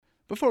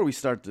Before we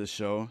start this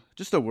show,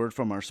 just a word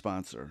from our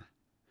sponsor,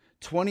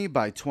 20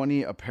 by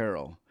 20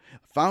 Apparel.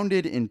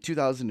 Founded in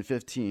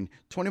 2015,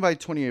 20 by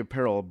 20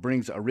 Apparel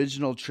brings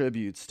original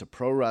tributes to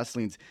pro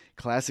wrestling's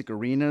classic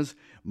arenas,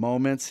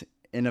 moments,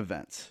 and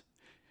events.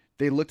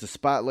 They look to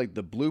spotlight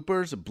the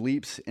bloopers,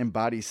 bleeps, and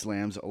body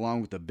slams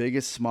along with the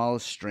biggest,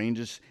 smallest,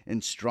 strangest,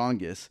 and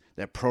strongest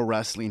that pro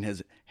wrestling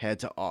has had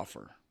to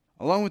offer.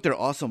 Along with their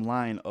awesome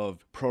line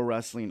of pro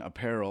wrestling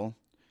apparel,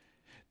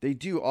 they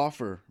do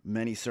offer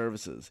many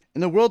services.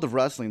 In the world of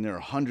wrestling, there are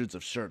hundreds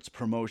of shirts,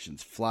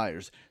 promotions,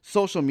 flyers,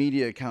 social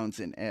media accounts,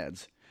 and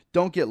ads.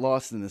 Don't get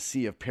lost in the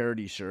sea of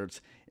parody shirts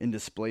and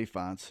display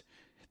fonts.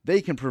 They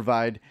can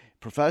provide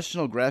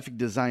professional graphic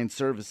design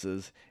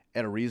services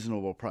at a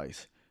reasonable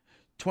price.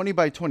 20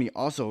 by 20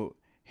 also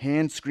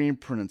hand screen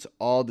prints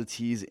all the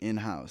tees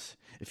in-house.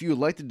 If you would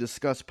like to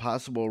discuss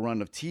possible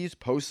run of tees,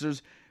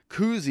 posters,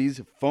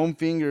 koozies, foam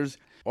fingers,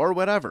 or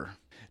whatever,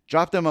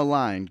 drop them a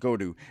line. Go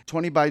to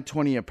 20 by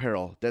 20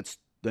 Apparel. That's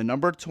the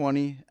number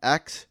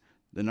 20x,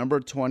 the number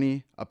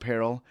 20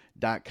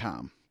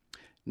 apparel.com.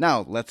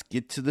 Now, let's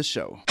get to the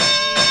show.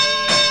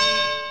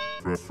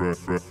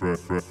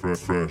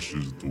 Fresh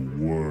is the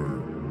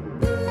word.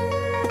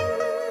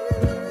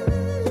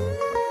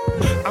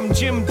 I'm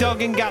Jim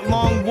Duggan, got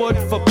long wood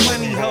for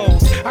plenty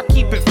hoes. I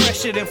keep it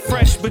fresher than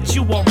fresh, but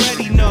you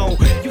already know.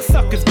 You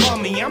suckers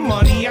bummy, I'm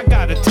money, I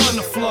got a ton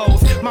of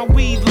flows. My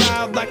weed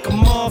loud like a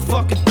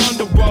motherfucking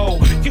thunder roll.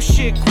 Your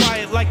shit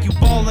quiet like you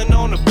ballin'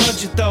 on a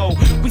budget though.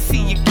 We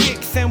see your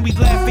kicks and we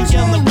laugh and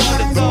yellin'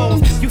 what are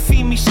those. You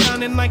see me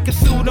shining like a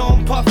suit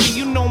on puffy.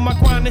 You know my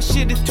grindin'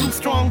 shit is too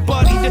strong,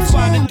 buddy. That's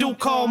why the dude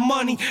call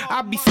money.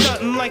 I be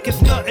stuntin' like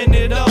it's nothing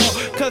at all.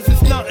 Cause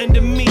it's nothing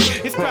to me,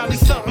 it's probably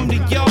something to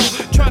y'all.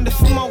 Trying to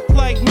smoke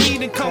like me,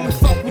 then come and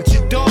fuck with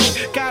your dog.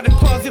 Got a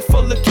closet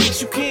full of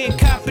kicks, you can't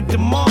cop it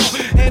them all.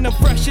 And I'm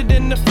fresher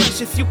than the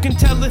freshest, you can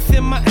tell it's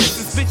in my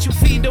essence. Bitch, you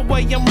see the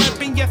way I'm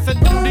rapping, yes I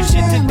do this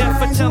shit to death.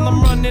 Until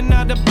I'm running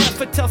out of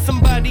breath, or tell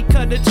somebody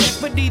cut a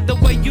check. But either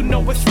way you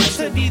know it's fresh,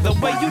 and either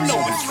way you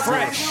know it's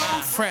fresh.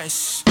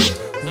 Fresh,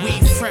 we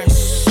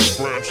fresh.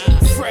 Fresh,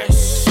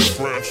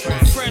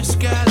 fresh,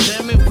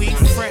 goddammit, we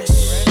fresh.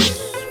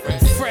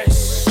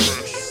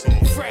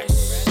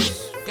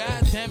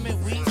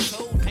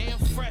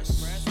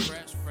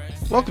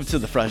 Welcome to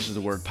the Fresh is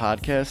the Word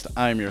podcast.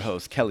 I'm your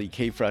host, Kelly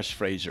K. Fresh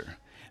Frazier.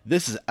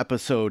 This is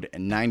episode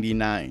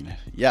 99.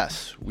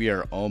 Yes, we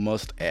are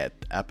almost at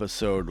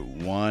episode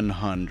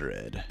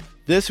 100.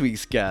 This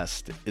week's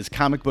guest is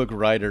comic book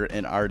writer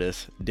and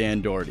artist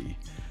Dan Doherty,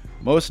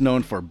 most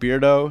known for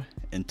Beardo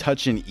and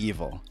Touchin'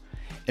 Evil,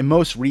 and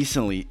most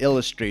recently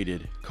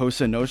illustrated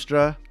Cosa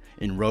Nostra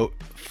and wrote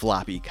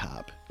Floppy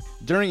Cop.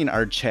 During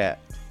our chat,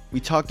 we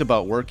talked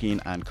about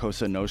working on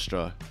Cosa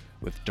Nostra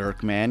with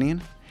Dirk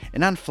Manning,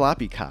 and on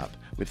Floppy Cop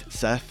with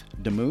Seth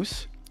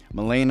DeMoose,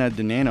 Milena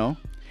Dineno,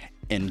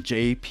 and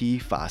J.P.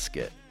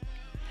 Foskett.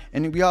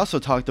 And we also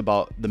talked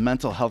about the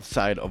mental health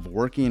side of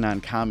working on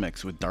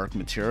comics with dark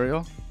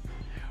material,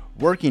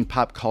 working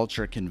pop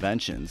culture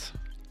conventions,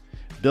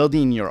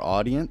 building your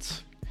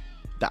audience,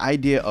 the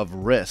idea of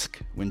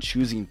risk when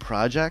choosing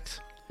projects,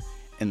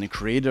 and the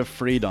creative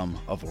freedom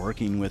of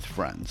working with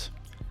friends.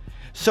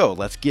 So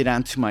let's get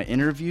on to my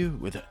interview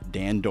with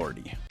Dan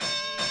Doherty.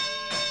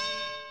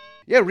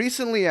 Yeah,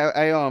 recently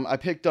I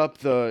picked up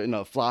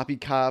the Floppy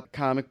Cop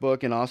comic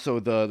book and also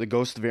the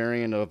Ghost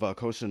variant of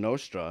Cosa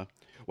Nostra.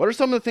 What are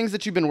some of the things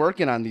that you've been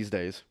working on these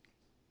days?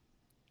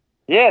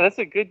 Yeah, that's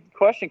a good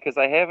question because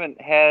I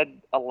haven't had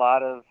a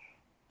lot of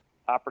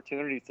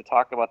opportunities to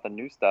talk about the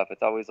new stuff.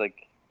 It's always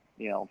like,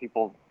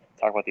 people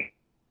talk about the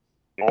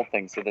old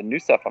things. So the new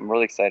stuff I'm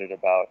really excited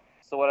about.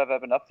 So what have I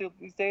been up to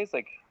these days?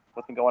 Like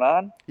what's been going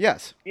on?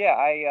 Yes. Yeah,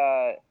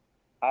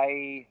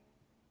 I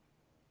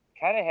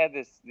kind of had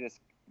this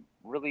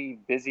really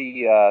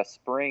busy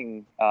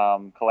spring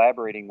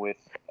collaborating with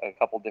a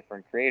couple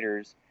different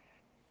creators.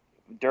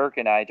 Dirk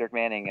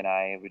Manning and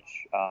I,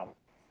 which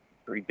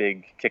pretty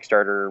big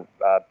Kickstarter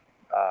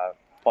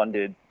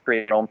funded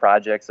create own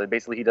projects. So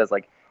basically he does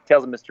like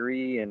Tales of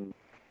Mystery and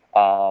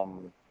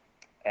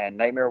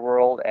Nightmare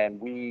World, and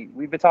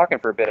we've been talking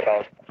for a bit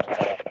about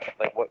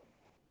like what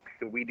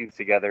could we do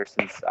together,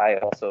 since I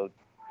also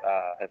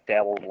have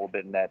dabbled a little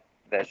bit in that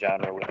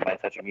genre with my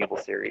Touching Evil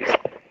series.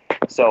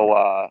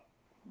 So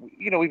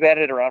we've had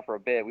it around for a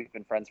bit. We've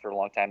been friends for a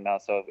long time now,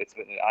 so it's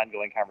been an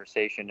ongoing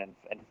conversation, and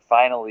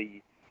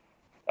finally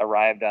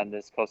arrived on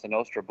this Cosa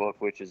Nostra book,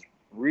 which is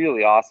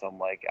really awesome.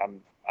 Like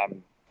I'm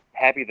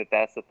happy that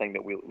that's the thing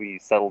that we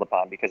settled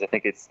upon, because I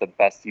think it's the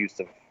best use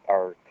of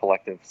our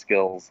collective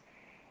skills.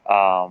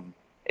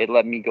 It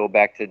let me go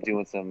back to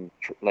doing some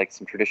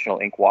traditional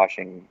ink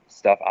washing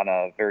stuff on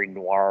a very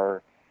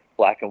noir,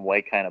 black and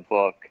white kind of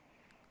book.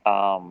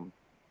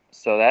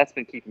 So that's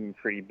been keeping me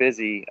pretty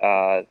busy.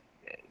 The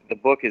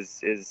book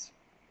is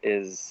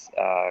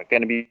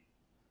going to be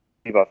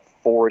about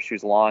 4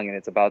 issues long, and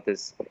it's about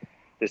this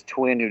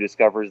twin who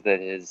discovers that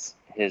his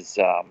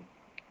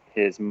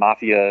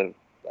mafia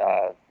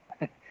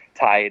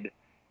tied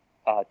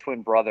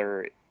twin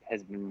brother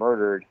has been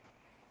murdered,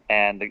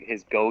 and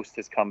his ghost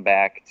has come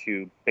back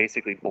to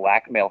basically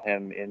blackmail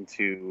him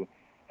into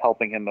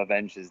helping him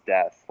avenge his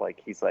death. Like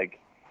he's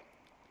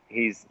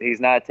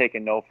not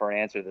taking no for an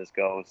answer, this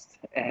ghost.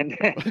 And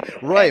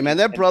right, man,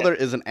 that brother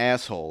is an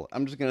asshole.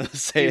 I'm just gonna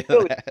say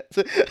that.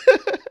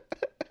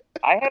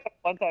 I had a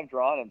fun time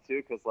drawing him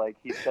too, because like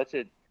he's such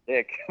a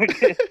dick.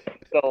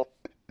 So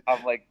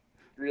I'm like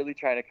really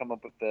trying to come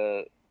up with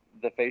the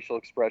facial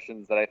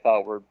expressions that I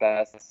thought were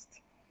best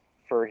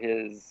for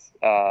his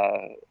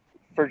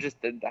for just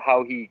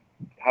how he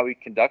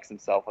conducts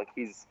himself. Like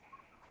he's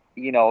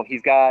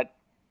got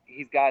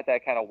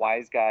that kind of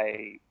wise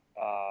guy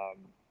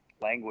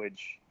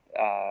language,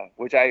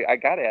 which I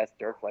gotta ask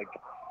Dirk, like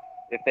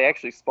if they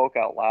actually spoke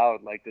out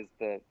loud, like does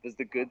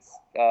the good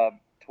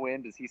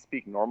twin, does he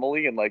speak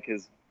normally, and like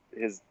his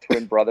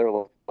twin brother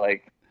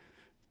like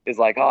is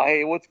like, oh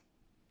hey, what's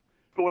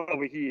going on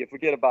over here,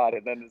 forget about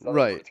it, and then his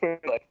other twin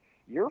like,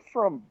 you're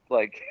from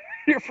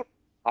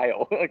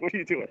Ohio, like what are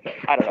you doing?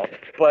 I don't know,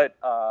 but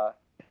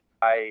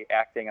I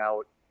acting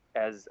out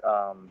as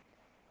on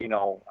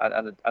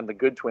the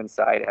good twin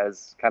side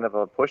as kind of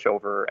a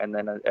pushover, and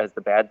then as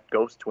the bad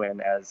ghost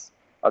twin as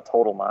a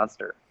total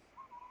monster.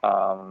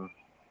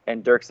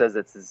 And Dirk says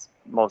it's his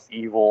most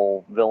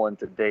evil villain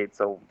to date,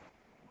 so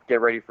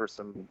get ready for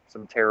some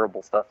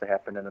terrible stuff to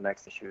happen in the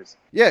next issues.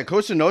 Yeah,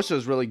 Costa Nostra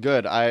is really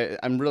good.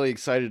 I'm really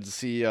excited to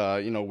see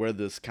where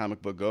this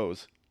comic book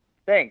goes.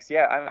 Thanks.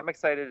 Yeah, I'm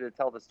excited to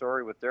tell the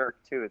story with Dirk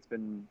too. It's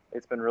been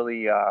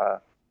really a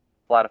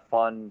lot of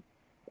fun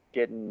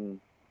getting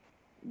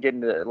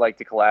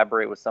to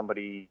collaborate with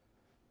somebody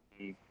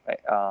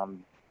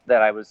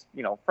that I was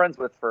friends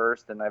with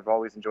first, and I've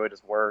always enjoyed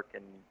his work,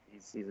 and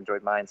he's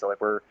enjoyed mine. So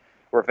like we're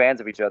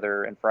fans of each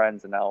other and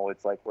friends, and now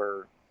it's like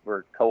we're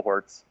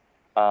cohorts.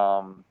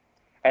 And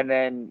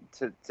then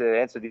to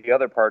answer the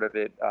other part of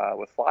it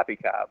with Floppy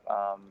Cop,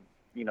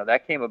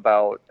 that came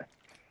about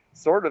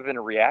sort of in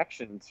a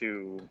reaction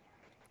to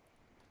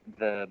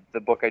the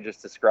book I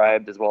just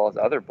described, as well as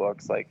other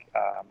books. Like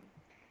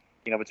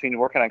between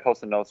working on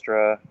Cosa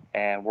Nostra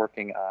and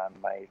working on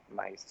my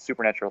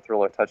supernatural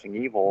thriller Touching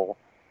Evil,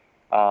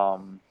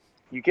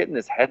 you get in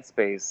this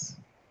headspace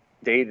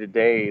day to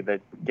day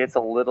that gets a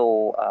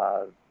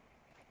little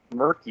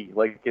murky.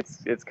 Like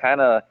it's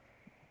kind of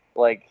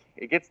like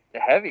it gets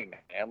heavy,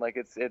 man. Like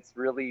it's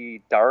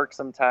really dark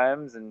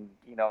sometimes, and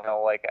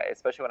like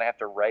especially when I have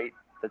to write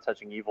the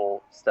Touching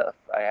Evil stuff,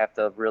 I have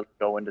to really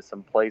go into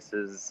some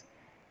places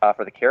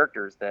for the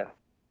characters that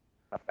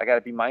I got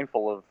to be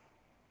mindful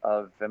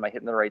of am I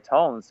hitting the right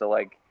tone. So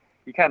like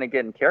you kind of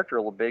get in character a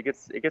little bit.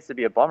 It gets to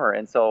be a bummer.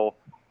 And so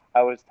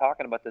I was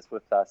talking about this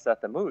with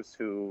Seth the Moose,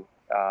 who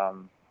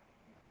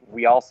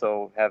we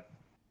also have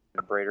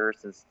collaborators,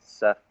 since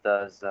Seth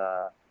does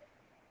a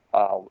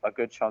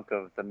good chunk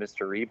of the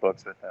Mr. E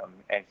books with him,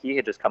 and he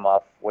had just come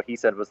off what he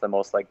said was the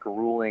most like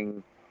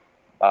grueling,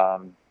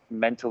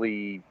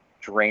 mentally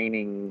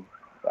draining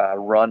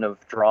run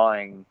of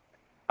drawing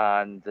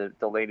on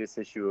the latest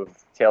issue of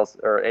Tales,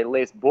 or a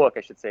latest book,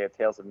 I should say, of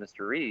Tales of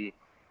Mr. E,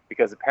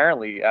 because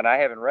apparently, and I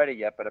haven't read it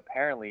yet, but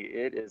apparently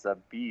it is a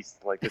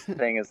beast. Like this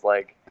thing is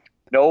like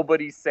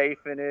nobody's safe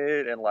in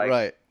it, and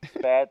like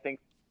bad things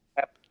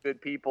happen to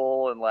good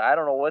people, and like I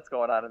don't know what's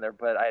going on in there,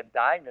 but I'm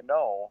dying to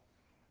know.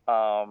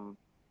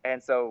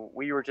 And so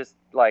we were just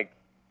like,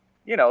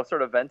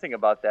 sort of venting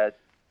about that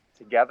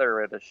together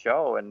at a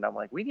show, and I'm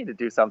like, we need to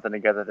do something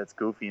together that's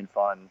goofy and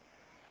fun.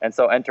 And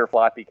so enter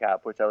Floppy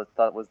Cop, which I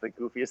thought was the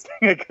goofiest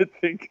thing I could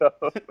think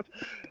of.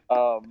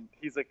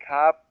 He's a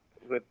cop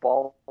with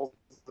balls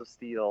of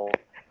steel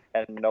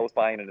and no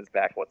spine in his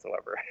back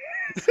whatsoever.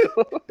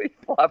 So he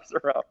flops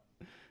around,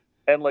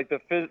 and like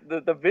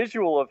the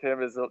visual of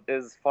him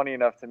is funny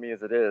enough to me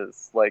as it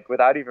is. Like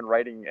without even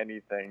writing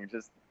anything,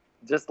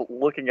 just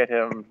looking at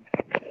him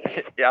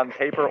on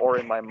paper or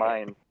in my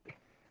mind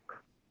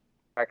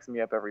cracks me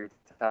up every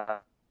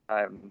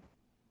time.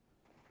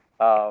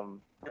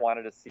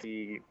 Wanted to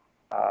see,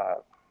 I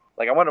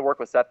wanted to work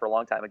with Seth for a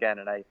long time again,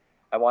 and I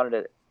wanted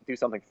to do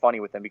something funny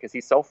with him because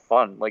he's so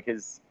fun. Like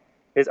his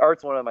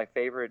art's one of my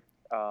favorite.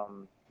 I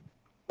don't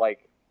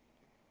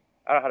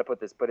know how to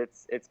put this, but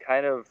it's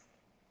kind of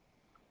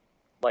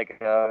like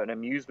an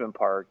amusement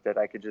park that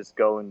I could just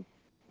go and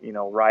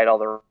ride all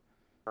the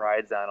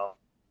rides on all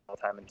the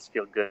time and just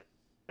feel good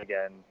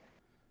again.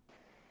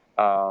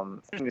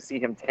 To see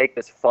him take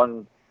this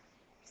fun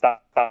stuff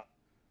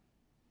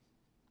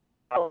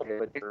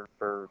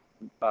for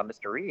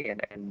Mr. E,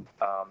 and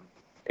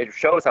it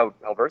shows how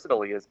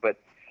versatile he is, but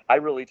I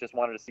really just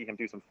wanted to see him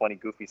do some funny,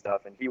 goofy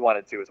stuff, and he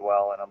wanted to as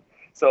well. And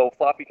so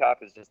Floppy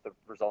Cop is just the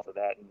result of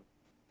that. And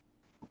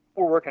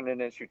we're working in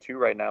issue 2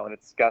 right now, and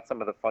it's got some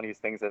of the funniest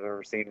things I've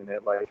ever seen in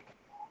it. Like,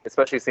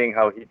 especially seeing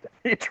how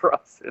he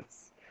draws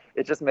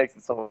it just makes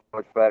it so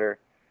much better.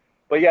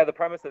 But yeah, the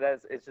premise of that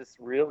is just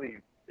really,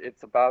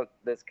 it's about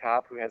this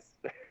cop who has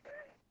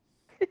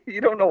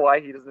you don't know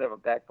why he doesn't have a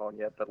backbone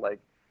yet, but like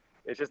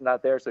it's just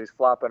not there, so he's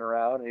flopping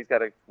around, and he's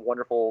got a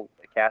wonderful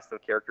cast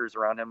of characters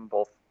around him,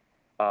 both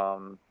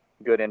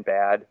good and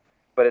bad.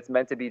 But it's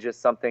meant to be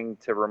just something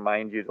to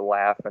remind you to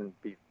laugh and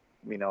be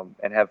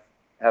and have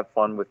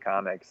fun with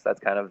comics. That's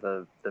kind of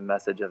the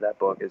message of that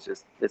book. Is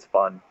just it's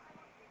fun.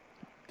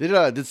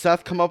 Did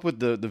Seth come up with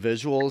the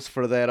visuals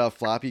for that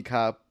floppy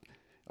cop?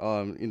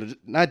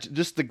 Not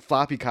just the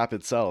floppy cop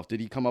itself. Did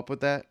he come up with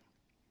that?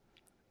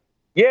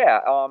 Yeah.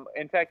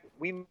 In fact,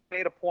 we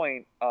made a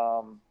point.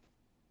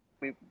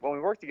 When we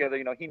work together,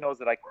 he knows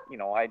that I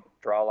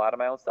draw a lot of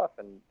my own stuff,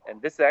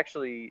 and this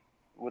actually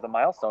was a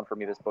milestone for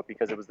me, this book,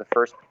 because it was the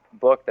first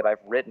book that I've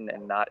written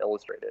and not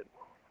illustrated.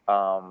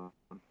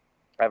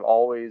 I've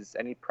always,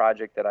 any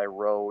project that I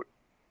wrote,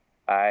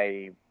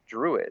 I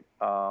drew it.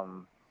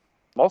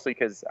 Mostly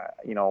because,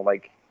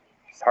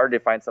 it's hard to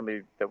find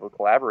somebody that will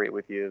collaborate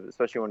with you,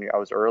 especially when I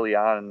was early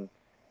on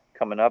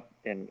coming up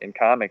in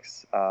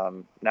comics.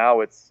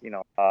 Now it's,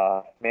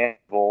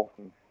 manageable,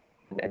 and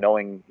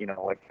knowing,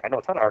 I know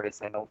a ton of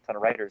artists, I know a ton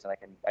of writers, and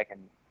I can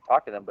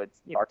talk to them, but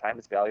our time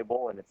is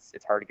valuable, and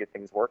it's hard to get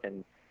things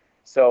working.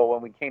 So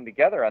when we came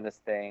together on this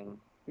thing,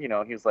 he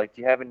was like,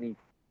 "Do you have any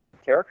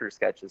character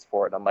sketches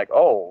for it?" And I'm like,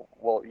 "Oh,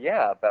 well,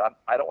 yeah, but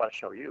I don't want to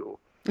show you."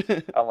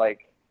 I'm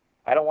like,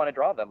 I don't want to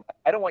draw them.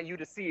 I don't want you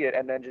to see it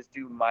and then just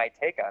do my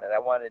take on it. I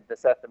wanted to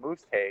set the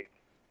Moose take.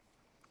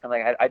 And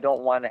I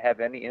don't want to have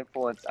any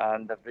influence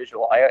on the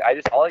visual.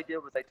 All I did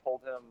was I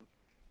told him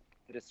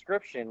the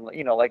description,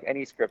 like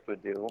any script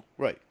would do.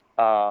 Right.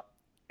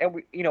 And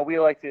we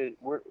like to,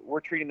 we're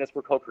treating this,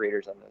 we're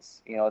co-creators on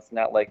this. It's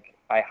not like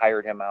I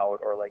hired him out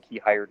or like he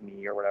hired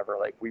me or whatever.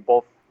 Like we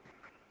both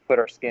put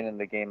our skin in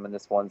the game in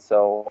this one.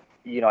 So,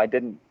 I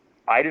didn't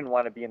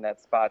want to be in that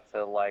spot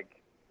to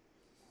like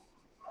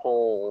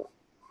pull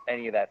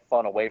any of that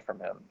fun away from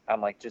him.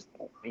 I'm like, just,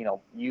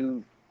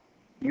 you've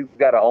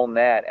got to own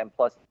that. And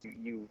plus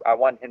I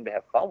want him to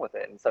have fun with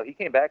it. And so he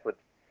came back with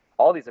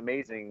all these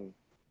amazing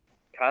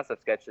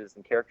concept sketches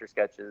and character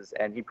sketches,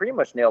 and he pretty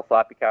much nailed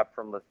Floppy Cop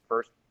from the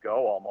first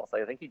go almost.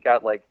 I think he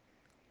got it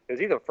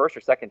was either first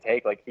or second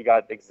take, he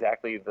got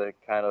exactly the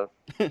kind of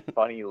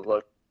funny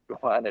look he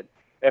wanted.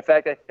 In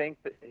fact, I think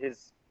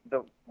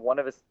that one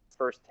of his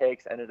first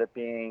takes ended up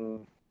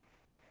being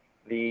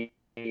the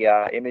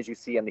image you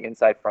see on the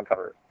inside front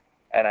cover,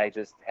 and I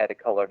just had it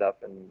colored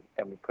up and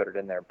we put it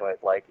in there. But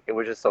it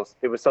was just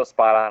it was so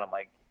spot on. I'm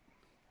like,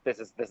 this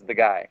is the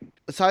guy.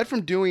 Aside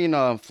from doing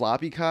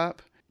Floppy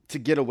Cop, to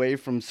get away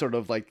from sort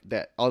of like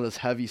that, all this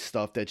heavy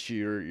stuff that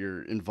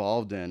you're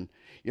involved in,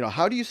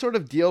 how do you sort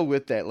of deal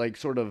with that,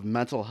 sort of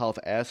mental health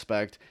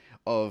aspect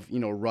of,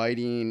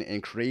 writing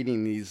and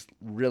creating these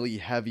really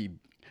heavy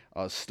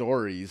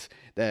stories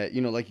that,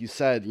 like you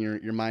said,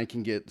 your mind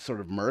can get sort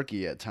of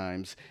murky at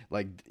times,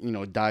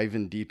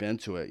 diving deep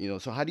into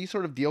it, so how do you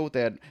sort of deal with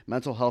that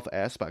mental health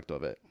aspect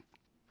of it?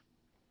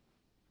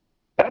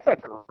 That's a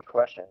good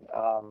question.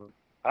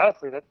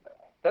 Honestly,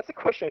 that's a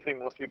question I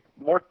think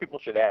more people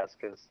should ask,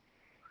 because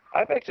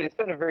it's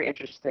been a very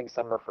interesting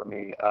summer for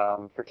me,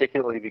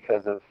 particularly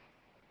because of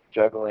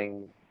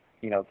juggling,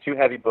 2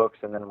 heavy books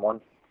and then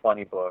 1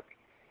 funny book.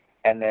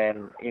 And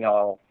then, I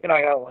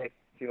got a life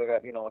too. I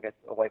got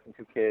a wife and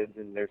 2 kids,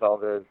 and there's all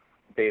the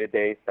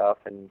day-to-day stuff.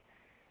 And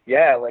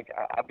yeah,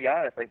 I'll be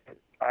honest,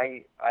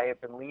 I have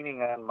been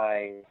leaning on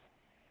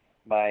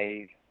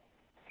my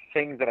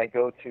things that I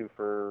go to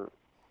for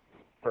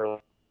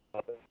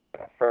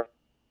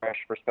fresh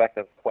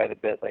perspective quite a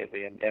bit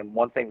lately, and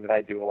one thing that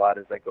I do a lot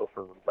is I go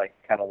for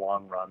kind of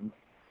long runs,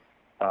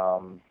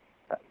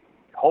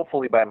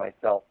 hopefully by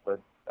myself,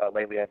 but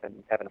lately I've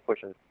been having to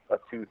push a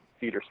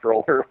 2-seater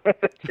stroller with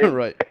the kids.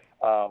 Right.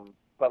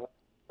 But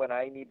when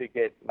I need to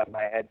get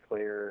my head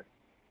clear,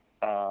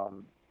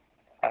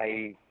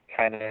 I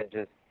kind of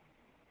just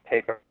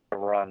take a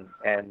run,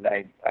 and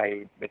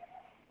it's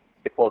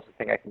the closest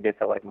thing I can get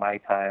to my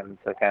time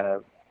to kind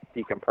of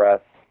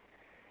decompress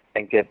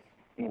and get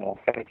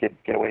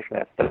get away from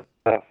that stuff.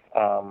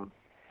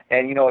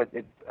 And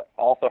it's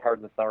also hard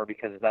in the summer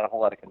because there's not a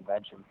whole lot of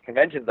conventions.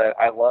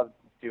 I love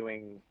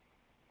doing,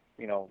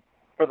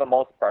 for the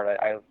most part,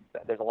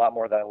 there's a lot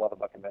more that I love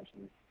about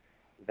conventions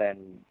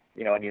than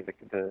any of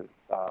the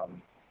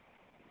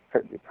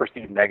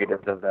perceived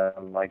negatives of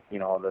them.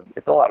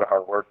 It's a lot of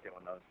hard work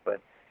doing those,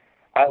 but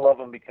I love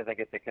them because I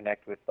get to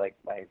connect with my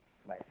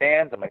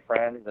fans and my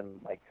friends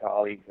and my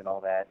colleagues and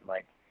all that.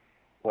 And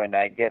when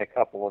I get a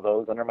couple of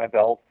those under my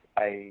belt,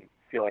 I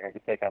feel like I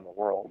could take on the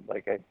world. I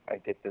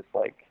get this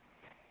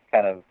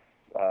kind of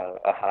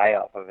a high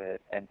off of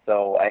it. And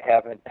so I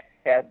haven't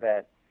had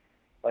that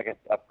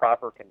a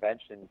proper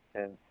convention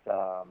since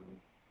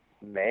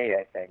May,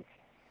 I think.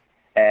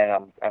 And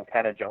I'm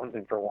kind of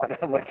jonesing for one.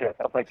 Luckily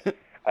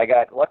I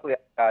got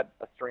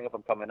a string of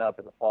them coming up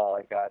in the fall.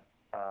 I've got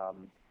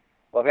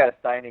a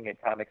signing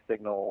at Comic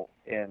Signal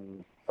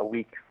in a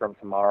week from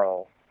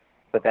tomorrow,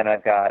 but then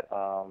I've got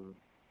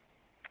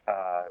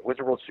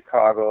Wizard World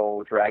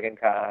Chicago, Dragon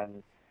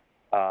Con,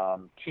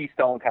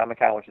 Keystone Comic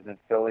Con, which is in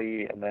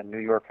Philly, and then New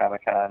York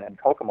Comic Con and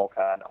Kokomo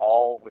Con,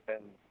 all within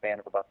the span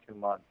of about 2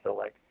 months.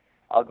 So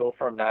I'll go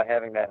from not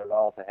having that at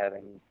all to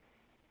having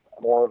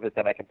more of it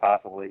than I can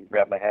possibly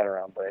wrap my head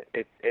around. But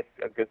it's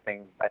a good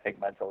thing, I think,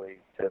 mentally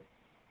to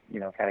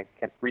kind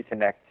of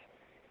reconnect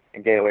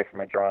and get away from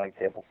my drawing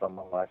table so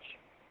much.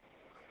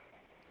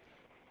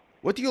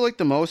 What do you like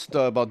the most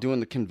about doing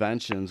the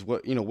conventions?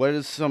 What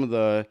is some of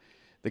the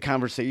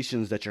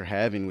conversations that you're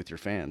having with your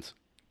fans?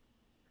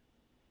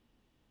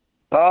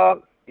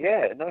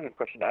 Yeah, another good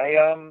question.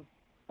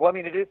 Well, I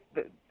mean, it is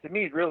to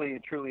me, it really,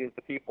 truly is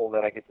the people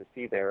that I get to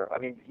see there. I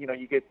mean, you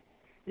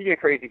get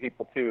crazy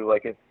people too.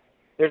 Like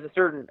there's a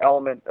certain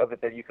element of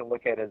it that you can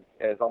look at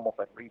as almost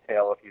like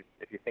retail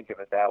if you think of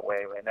it that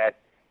way, and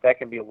that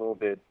can be a little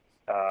bit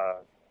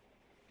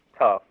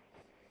tough.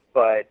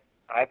 But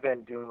I've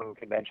been doing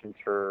conventions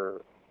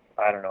for,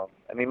 I don't know.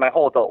 I mean, my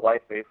whole adult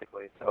life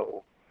basically.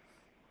 So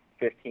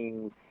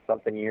 15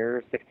 something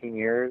years, 16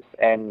 years,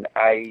 and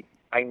I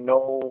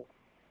know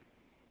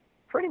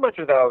pretty much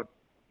without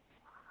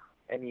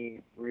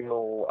any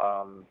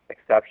real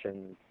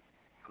exceptions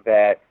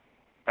that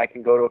I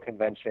can go to a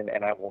convention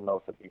and I will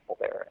know some people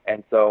there,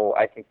 and so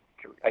I can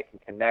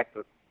connect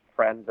with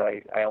friends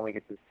I only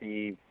get to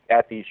see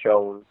at these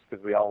shows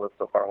because we all live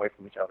so far away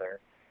from each other.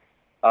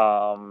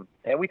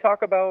 And we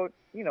talk about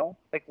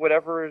like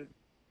whatever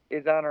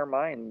is on our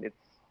mind.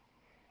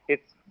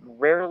 It's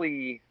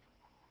rarely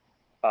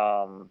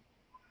um,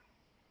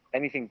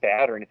 anything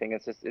bad or anything.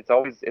 It's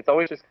always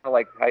just kind of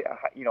like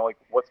like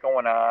what's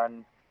going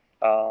on,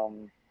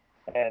 um,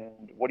 and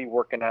what are you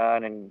working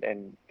on,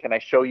 and can I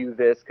show you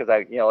this? Because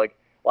like a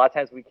lot of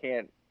times we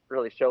can't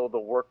really show the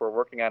work we're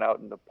working on out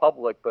in the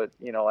public, but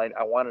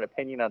I want an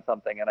opinion on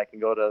something, and I can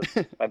go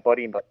to my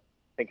buddy and like,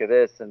 think of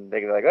this, and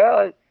they go like,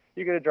 well,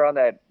 you could have drawn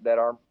that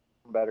arm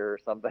better or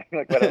something,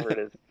 like whatever it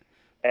is,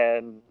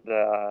 and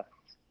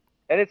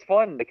it's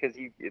fun because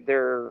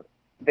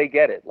they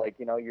get it. Like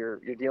you're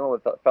dealing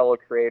with fellow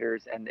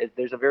creators, and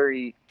there's a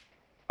very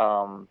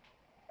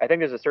I think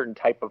there's a certain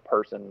type of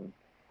person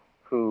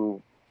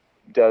who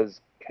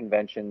does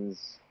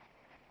conventions,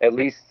 at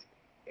least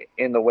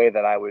in the way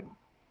that I would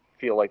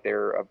feel like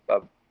they're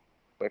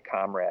a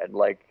comrade.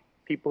 Like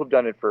people who've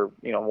done it for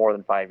more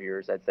than 5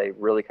 years, I'd say,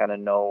 really kind of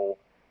know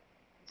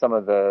some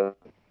of the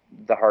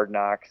hard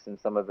knocks and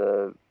some of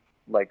the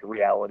like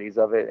realities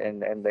of it,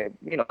 and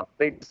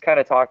they just kind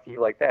of talk to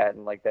you like that,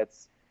 and like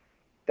that's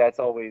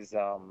always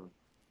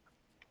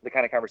the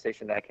kind of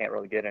conversation that I can't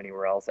really get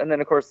anywhere else. And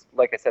then of course,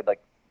 like I said,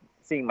 like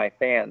seeing my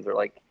fans or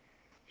like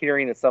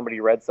hearing that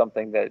somebody read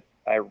something that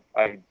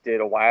I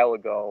did a while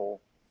ago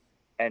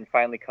and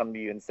finally come to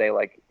you and say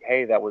like,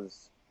 hey, that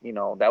was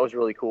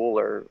really cool,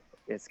 or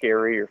it's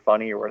scary or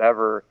funny or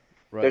whatever.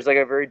 Right. There's like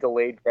a very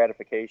delayed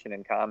gratification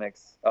in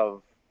comics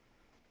of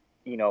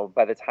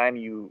by the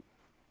time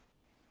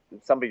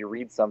somebody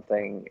reads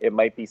something, it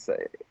might be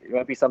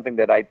something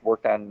that I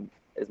worked on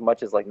as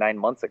much as like 9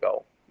 months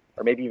ago,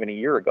 or maybe even a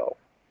year ago,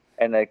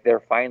 and like they're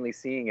finally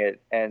seeing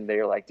it and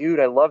they're like, dude,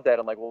 I love that.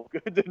 I'm like, well,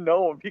 good to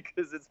know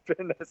because it's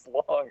been this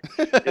long.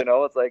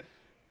 It's like,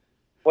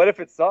 what if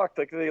it sucked?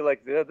 Like they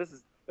like, yeah, this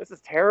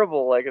is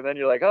terrible. Like, and then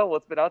you're like, oh, well,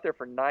 it's been out there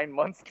for 9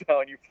 months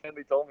now, and you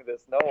finally told me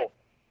this. No,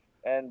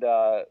 and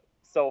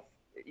so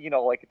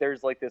like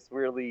there's like this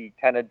really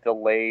kind of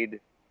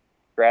delayed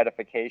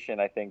gratification,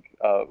 I think,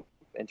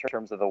 in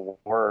terms of the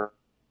work,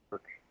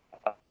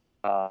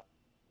 uh,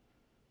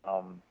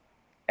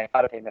 and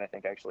entertainment. I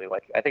think actually,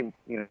 like I think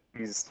you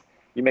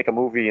make a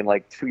movie and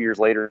like 2 years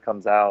later it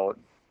comes out,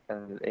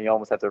 and you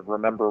almost have to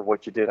remember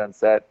what you did on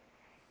set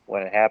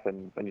when it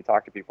happened when you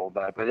talk to people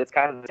about it. But it's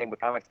kind of the same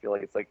with comics. I feel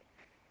like it's like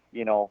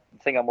the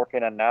thing I'm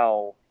working on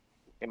now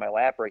in my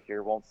lap right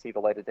here won't see the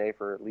light of day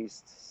for at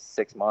least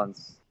 6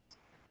 months.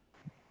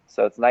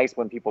 So it's nice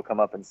when people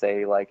come up and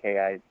say like, hey,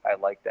 I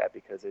like that,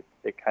 because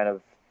it kind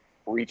of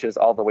reaches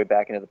all the way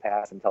back into the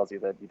past and tells you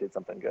that you did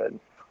something good.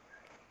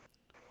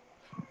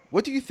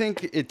 What do you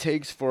think it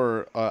takes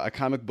for a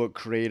comic book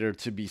creator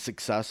to be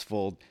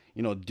successful,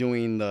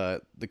 doing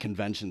the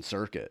convention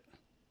circuit?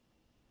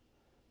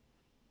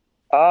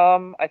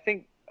 I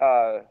think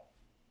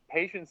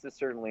patience is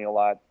certainly a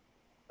lot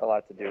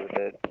to do with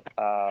it.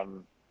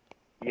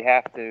 You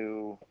have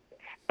to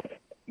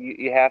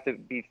you have to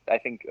be, I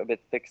think, a bit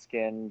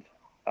thick-skinned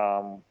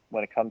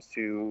when it comes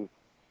to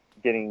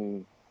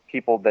getting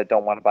people that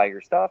don't want to buy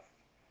your stuff,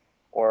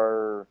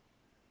 or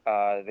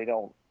they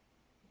don't,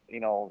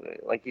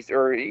 like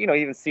or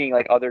even seeing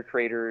like other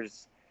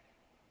creators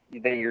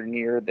that you're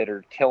near that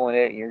are killing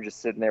it, and you're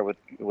just sitting there with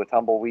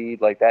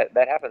tumbleweed. Like that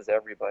happens to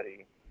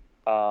everybody.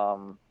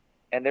 And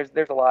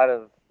there's a lot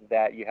of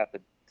that you have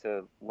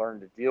to learn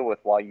to deal with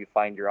while you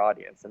find your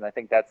audience. And I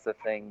think that's the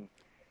thing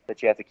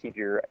that you have to keep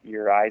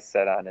your eyes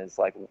set on, is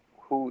like,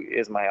 who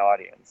is my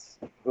audience?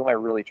 Who am I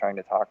really trying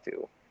to talk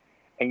to?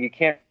 And you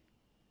can't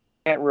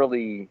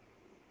really,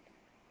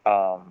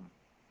 I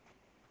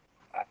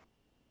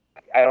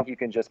don't think you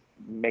can just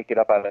make it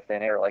up out of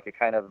thin air. Like, it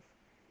kind of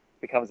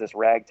becomes this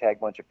ragtag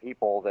bunch of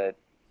people that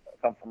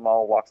come from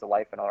all walks of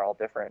life and are all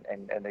different,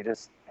 and they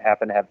just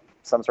happen to have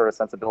some sort of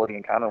sensibility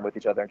in common with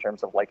each other in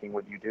terms of liking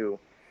what you do.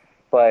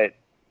 But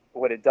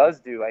what it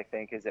does do, I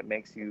think, is it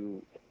makes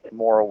you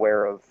more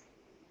aware of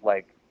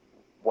like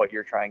what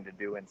you're trying to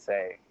do and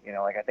say.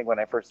 Like, I think when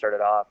I first started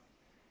off,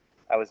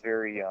 I was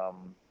very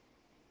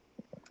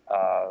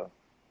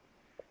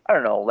I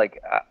don't know,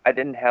 like I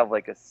didn't have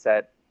like a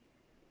set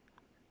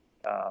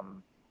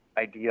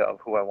idea of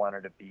who I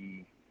wanted to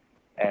be,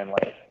 and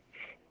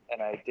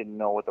I didn't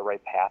know what the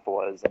right path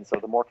was. And so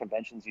the more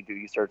conventions you do,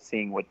 you start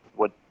seeing what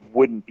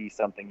wouldn't be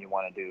something you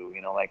want to do.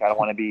 You know, like I don't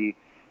want to be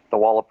the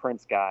Wall of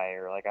Prince guy,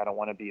 or like I don't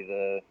want to be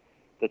the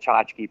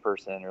tchotchke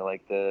person, or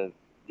like the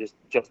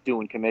just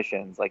doing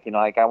commissions. Like, you know,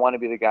 like I want to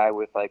be the guy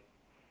with like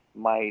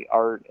my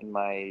art and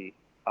my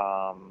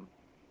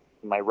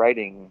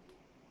writing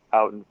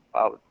out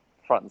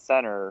front and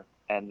center,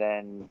 and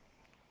then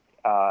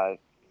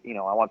you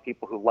know, I want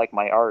people who like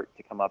my art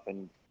to come up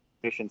and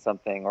commission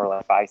something or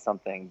like buy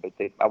something, but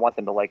I want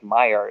them to like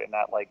my art and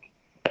not like,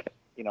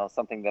 you know,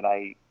 something that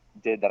I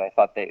did that I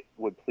thought they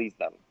would please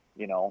them.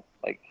 You know,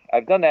 like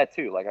I've done that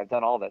too. Like I've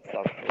done all that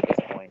stuff at this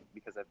point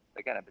because I've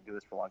been doing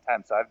this for a long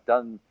time. So I've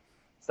done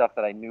stuff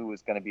that I knew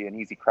was going to be an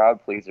easy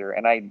crowd pleaser,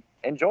 and I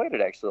enjoyed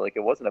it actually. Like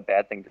it wasn't a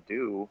bad thing to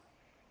do.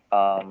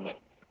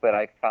 But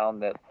I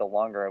found that the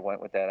longer I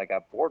went with that, I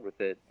got bored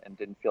with it and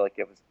didn't feel like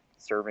it was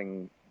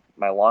serving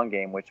my long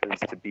game, which was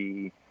to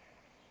be,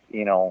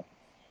 you know,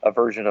 a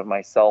version of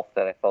myself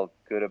that I felt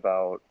good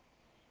about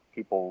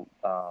people,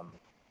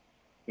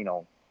 you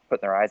know,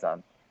 putting their eyes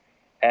on.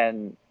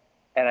 And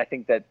I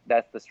think that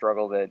that's the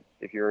struggle, that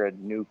if you're a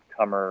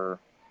newcomer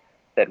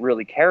that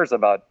really cares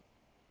about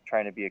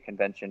trying to be a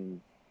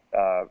convention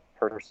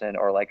person,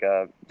 or like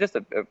just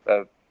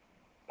a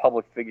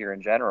public figure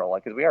in general,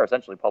 like, because we are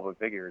essentially public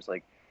figures.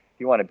 Like if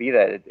you want to be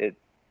that,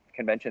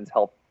 conventions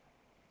help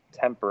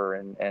temper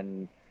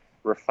and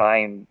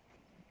refine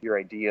your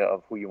idea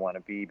of who you want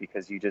to be,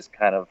 because you're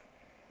kind of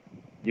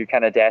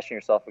dashing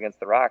yourself against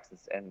the rocks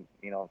and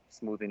you know,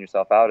 smoothing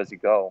yourself out as you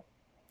go.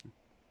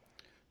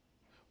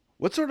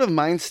 What sort of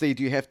mind state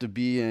do you have to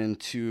be in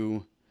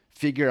to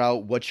figure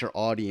out what your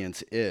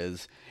audience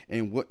is,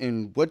 and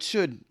what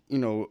should, you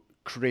know,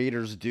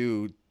 creators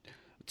do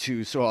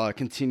to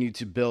continue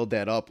to build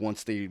that up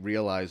once they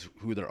realize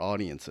who their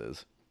audience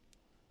is?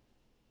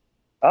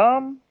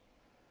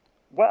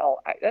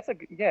 Well,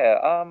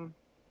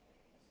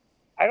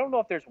 I don't know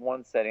if there's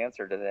one set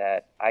answer to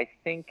that. I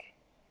think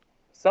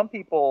some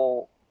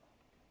people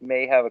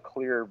may have a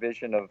clearer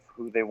vision of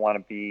who they want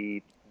to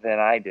be than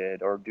I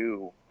did or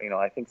do. You know,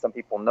 I think some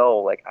people know,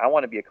 like, I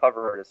want to be a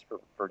cover artist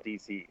for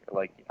DC.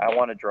 Like, I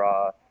want to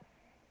draw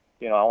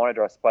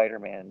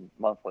Spider-Man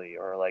monthly,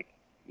 or like,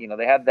 you know,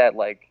 they have that,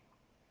 like,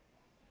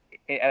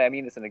 and I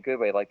mean this in a good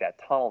way, like that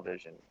tunnel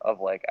vision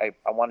of like, I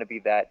want to be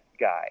that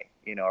guy,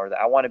 you know, or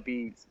I want to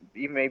be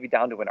even maybe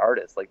down to an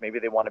artist. Like maybe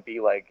they want to be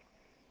like,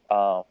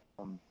 I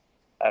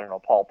don't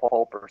know, Paul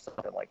Pope or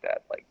something like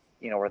that. Like,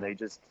 you know, where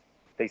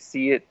they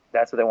see it,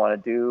 that's what they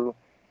want to do.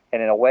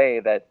 And in a way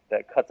that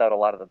cuts out a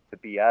lot of the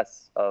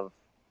BS of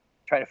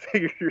trying to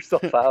figure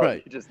yourself out.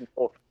 Right. You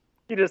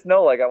just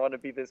know, like, I want to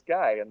be this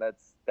guy, and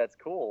that's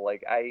cool.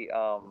 Like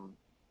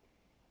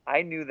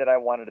I knew that I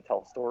wanted to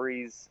tell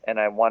stories, and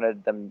I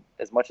wanted them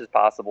as much as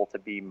possible to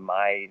be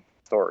my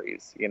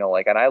stories, you know,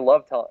 like, and I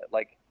love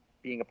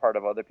being a part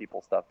of other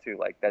people's stuff too.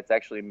 Like that's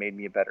actually made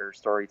me a better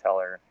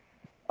storyteller.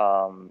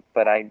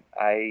 But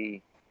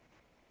I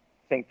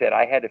think that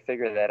I had to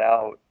figure that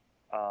out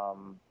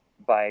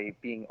by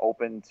being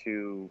open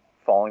to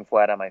falling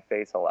flat on my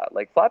face a lot.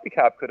 Like Floppy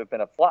Cop could have been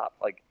a flop.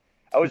 Like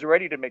I was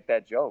ready to make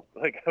that joke.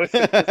 Like I was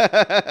just,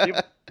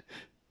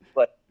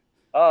 like,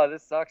 oh,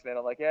 this sucks, man.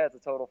 I'm like, yeah, it's a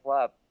total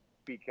flop.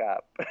 Be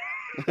Cop.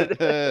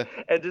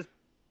 And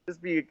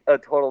just be a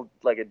total,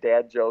 like, a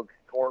dad joke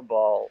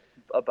cornball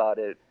about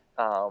it.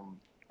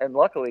 And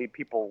luckily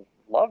people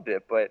loved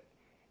it, but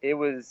it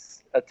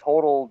was a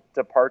total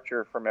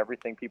departure from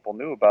everything people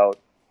knew about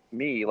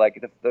me.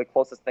 Like the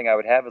closest thing I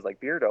would have is like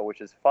Beardo,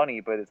 which is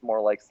funny, but it's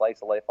more like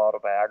slice of life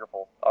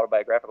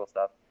autobiographical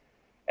stuff.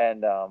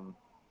 And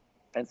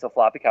so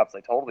Floppy Cop's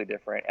like totally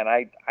different. And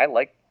I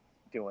like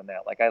doing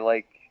that. Like I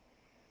like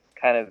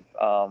kind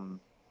of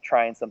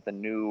trying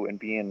something new and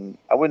being,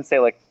 I wouldn't say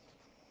like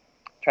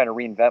trying to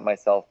reinvent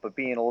myself, but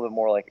being a little bit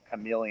more like a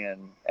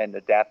chameleon and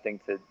adapting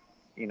to,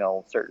 you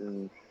know,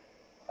 certain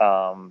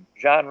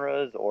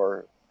genres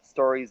or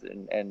stories,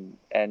 and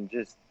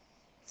just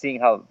seeing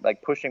how,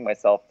 like, pushing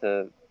myself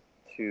to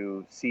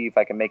see if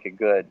I can make it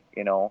good,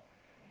 you know.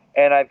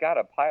 And I've got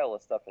a pile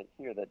of stuff in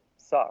here that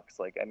sucks.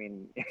 Like, I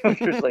mean,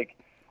 there's like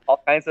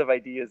all kinds of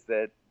ideas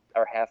that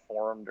are half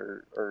formed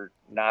or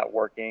not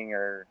working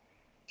or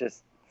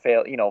just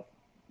fail, you know,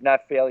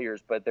 not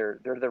failures, but they're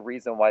the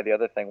reason why the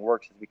other thing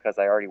works is because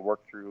I already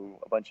worked through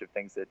a bunch of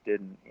things that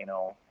didn't, you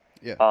know.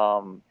 Yeah.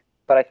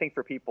 But I think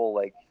for people,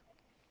 like,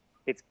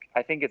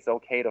 I think it's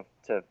okay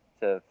to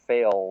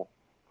fail,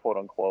 quote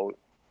unquote,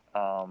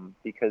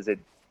 because it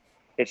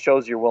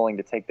shows you're willing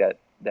to take that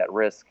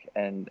risk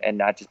and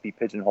not just be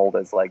pigeonholed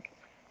as like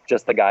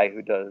just the guy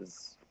who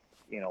does,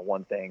 you know,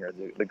 one thing, or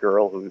the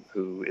girl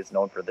who is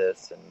known for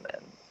this,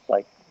 and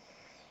like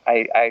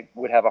I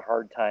would have a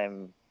hard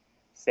time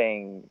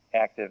staying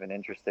active and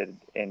interested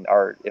in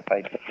art if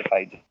I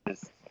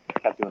just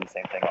kept doing the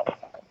same thing all the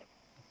time.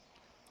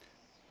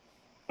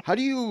 How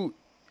do you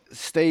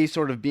stay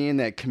sort of being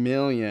that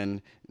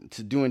chameleon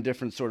to doing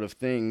different sort of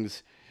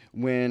things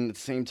when at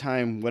the same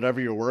time,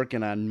 whatever you're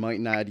working on might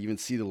not even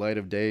see the light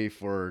of day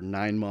for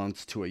 9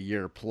 months to a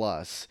year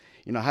plus?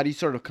 How do you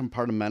sort of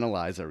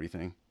compartmentalize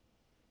everything?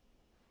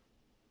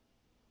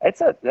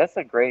 That's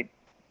a great.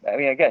 I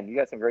mean, again, you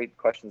got some great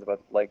questions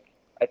about like.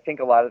 I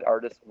think a lot of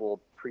artists will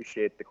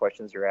appreciate the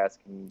questions you're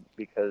asking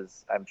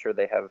because I'm sure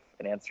they have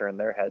an answer in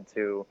their head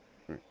too.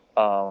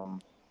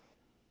 Um,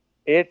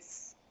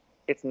 it's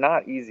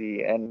not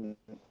easy, and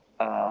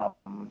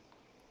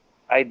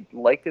I'd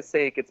like to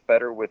say it gets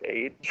better with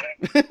age,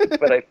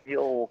 but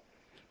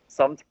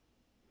some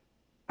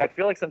I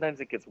feel like sometimes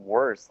it gets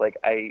worse. Like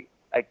I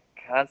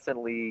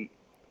constantly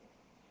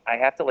I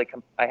have to like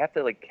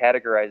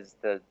categorize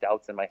the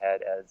doubts in my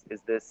head as,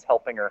 is this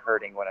helping or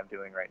hurting what I'm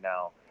doing right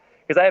now?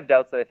 Because I have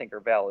doubts that I think are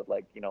valid.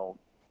 Like,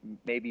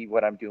 maybe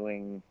what I'm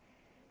doing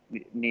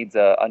needs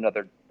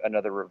another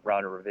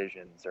round of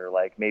revisions, or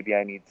like maybe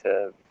I need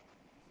to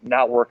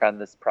not work on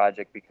this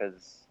project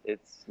because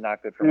it's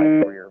not good for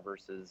my career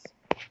versus,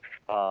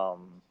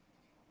 one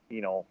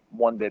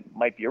that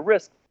might be a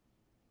risk,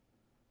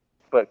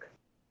 but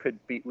could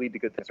lead to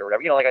good things or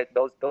whatever. Like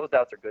those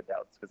doubts are good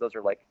doubts because those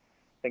are like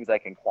things I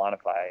can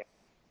quantify.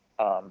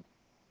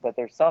 But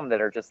there's some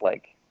that are just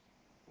like,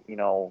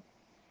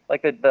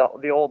 like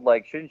the old,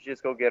 like, shouldn't you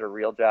just go get a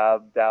real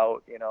job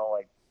doubt,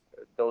 like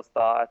those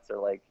thoughts, or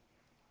like,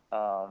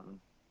 am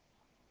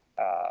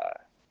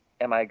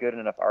I a good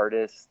enough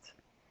artist?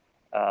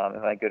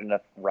 Am I a good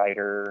enough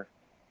writer?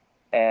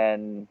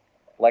 And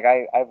like,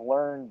 I've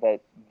learned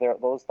that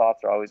those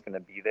thoughts are always going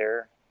to be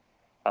there.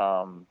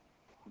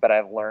 But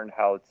I've learned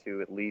how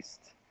to at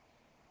least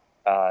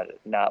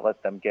not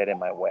let them get in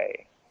my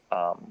way.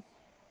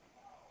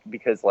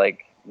 Because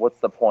like,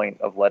 what's the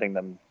point of letting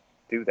them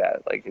do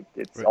that? Like,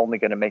 it's right. Only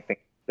going to make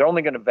they're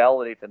only going to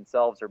validate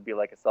themselves or be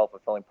like a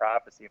self-fulfilling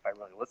prophecy if I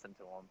really listen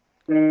to them.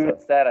 So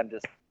instead, I'm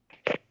just,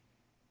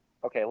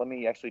 okay, let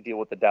me actually deal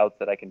with the doubts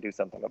that I can do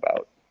something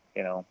about,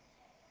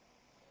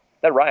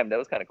 That rhymed. That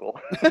was kind of cool.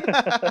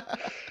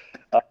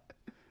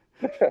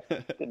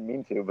 Didn't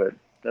mean to, but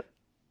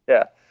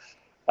yeah.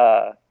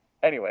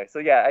 Anyway, so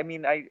yeah, I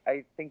mean,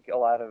 I think a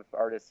lot of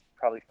artists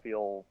probably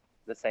feel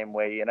the same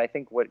way. And I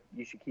think what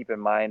you should keep in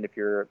mind if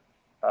you're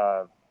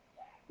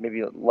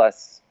maybe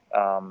less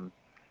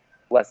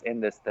in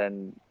this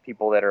than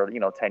people that are,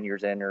 10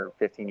 years in or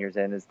 15 years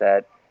in, is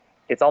that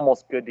it's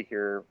almost good to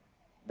hear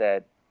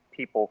that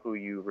people who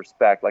you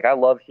respect, like I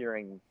love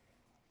hearing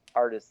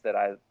artists that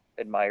I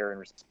admire and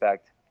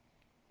respect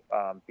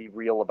be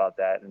real about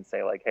that and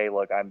say like, hey,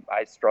 look,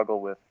 I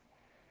struggle with,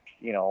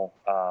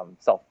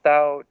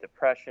 self-doubt,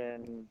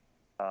 depression,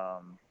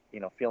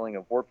 feeling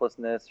of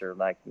worthlessness, or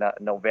like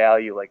no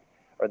value, like,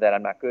 or that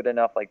I'm not good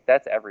enough. Like,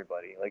 that's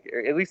everybody. Like,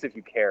 at least if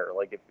you care,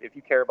 like if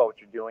you care about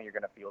what you're doing, you're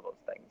going to feel those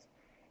things.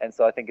 And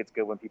so I think it's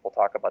good when people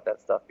talk about that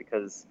stuff,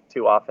 because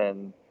too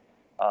often,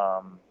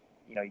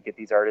 you get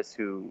these artists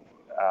who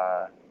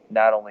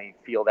not only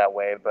feel that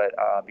way, but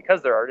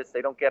because they're artists,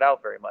 they don't get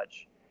out very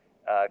much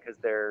because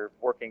they're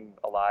working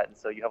a lot. And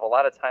so you have a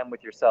lot of time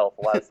with yourself,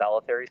 a lot of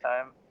solitary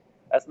time.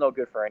 That's no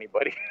good for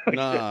anybody.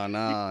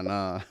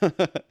 No.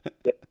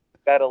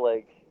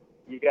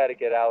 You gotta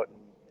get out and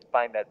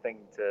find that thing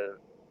to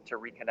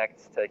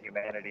reconnect to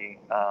humanity.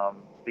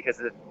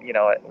 Because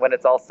when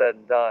it's all said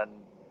and done,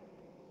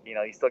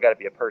 you still got to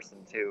be a person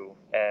too.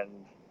 And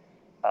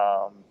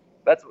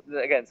that's,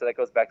 again, so that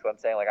goes back to what I'm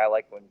saying. Like, I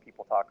like when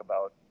people talk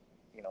about,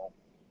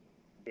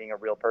 being a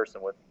real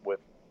person with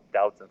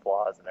doubts and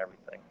flaws and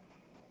everything.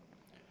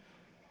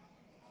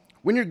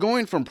 When you're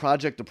going from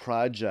project to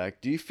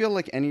project, do you feel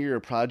like any of your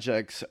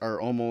projects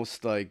are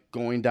almost like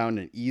going down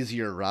an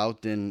easier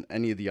route than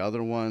any of the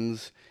other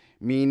ones?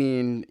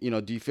 Meaning,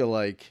 do you feel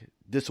like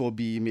this will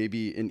be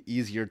maybe an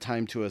easier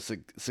time to a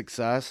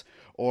success,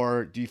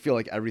 or do you feel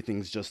like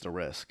everything's just a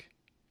risk?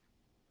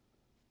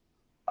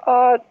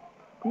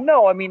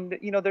 No, I mean,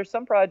 there's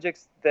some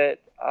projects that,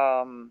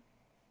 I've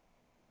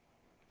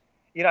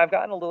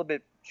gotten a little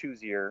bit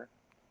choosier,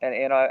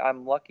 and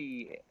I'm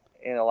lucky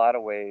in a lot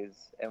of ways.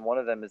 And one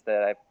of them is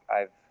that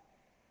I've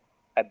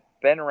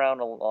been around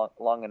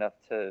long enough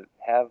to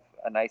have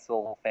a nice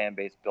little fan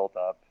base built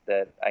up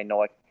that I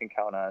know I can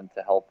count on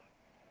to help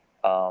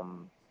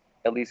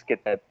at least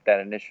get that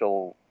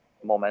initial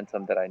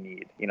momentum that I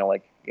need.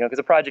 Because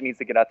a project needs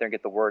to get out there and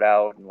get the word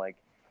out, and like,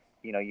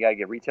 you gotta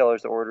get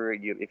retailers to order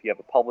it. If you have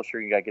a publisher,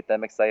 you gotta get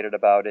them excited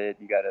about it.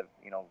 You gotta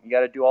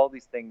do all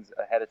these things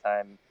ahead of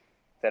time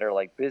that are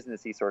like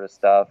businessy sort of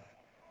stuff.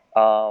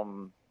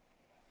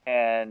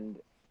 And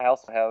I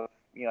also have,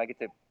 I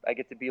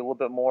get to be a little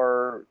bit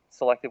more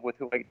selective with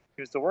who I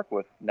choose to work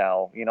with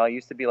now. I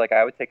used to be like,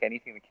 I would take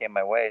anything that came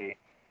my way,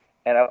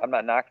 and I'm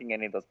not knocking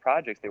any of those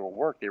projects. They were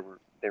work. They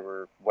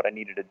were what I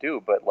needed to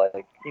do. But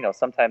like,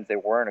 sometimes they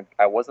weren't.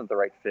 I wasn't the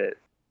right fit.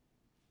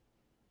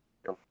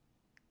 It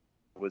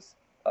was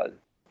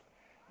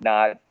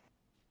not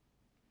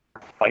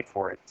fight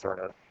for it, sort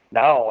of.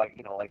 Now, like,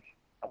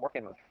 I'm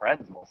working with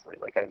friends mostly.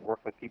 Like, I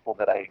work with people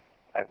that I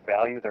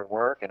value their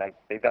work, and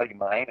they value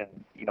mine. And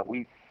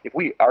if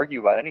we argue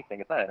about anything,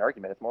 it's not an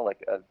argument. It's more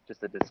like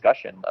just a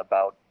discussion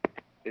about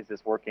is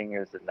this working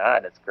or is it not?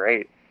 And it's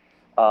great.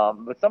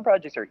 But some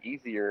projects are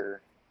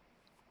easier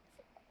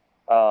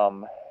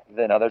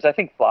than others. I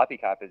think Floppy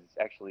Cop is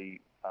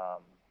actually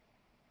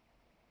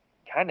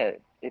kind of,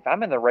 if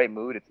I'm in the right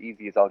mood, it's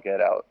easy as I'll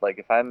get out. Like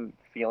if I'm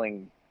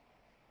feeling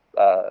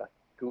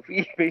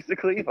goofy,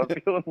 basically, if I'm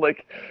feeling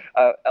like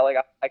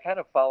I kind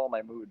of follow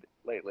my mood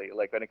lately.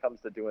 Like when it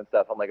comes to doing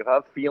stuff, I'm like, if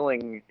I'm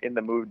feeling in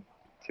the mood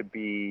to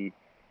be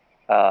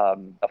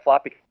a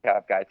Floppy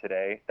Cop guy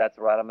today, that's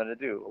what I'm gonna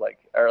do. Like,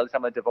 or at least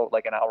I'm gonna devote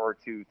like an hour or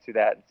two to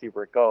that and see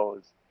where it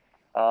goes.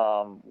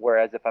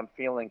 Whereas if I'm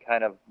feeling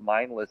kind of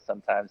mindless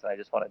sometimes and I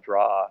just want to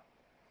draw,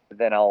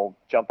 then I'll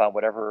jump on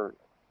whatever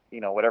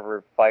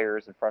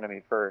fires in front of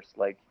me first.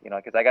 Like,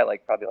 because I got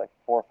like probably like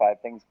 4 or 5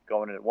 things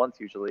going at once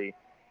usually,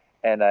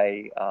 and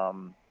I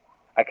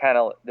kind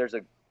of there's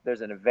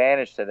an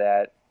advantage to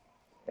that,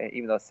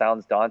 even though it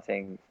sounds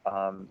daunting,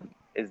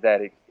 is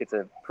that it's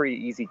a pretty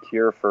easy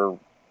cure for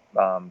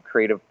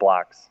creative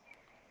blocks.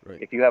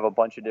 Right. If you have a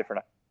bunch of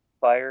different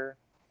fire,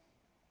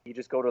 you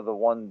just go to the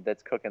one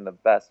that's cooking the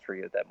best for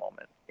you at that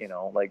moment.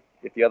 Like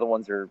if the other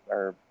ones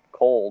are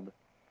cold,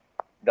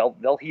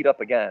 they'll heat up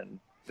again.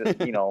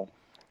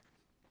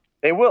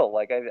 They will.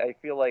 Like I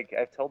feel like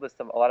I've told this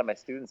to a lot of my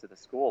students at the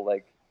school.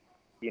 Like,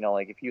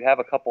 like if you have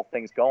a couple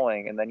things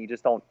going and then you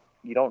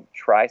don't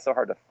try so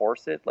hard to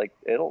force it, like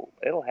it'll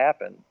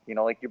happen.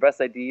 Like your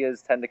best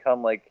ideas tend to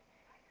come like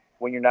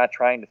when you're not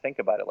trying to think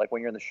about it. Like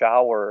when you're in the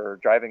shower or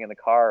driving in the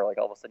car, like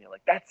all of a sudden you're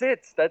like, that's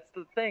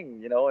the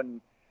thing,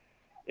 and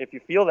if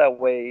you feel that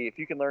way, if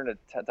you can learn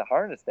to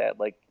harness that,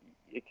 like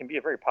it can be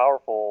a very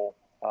powerful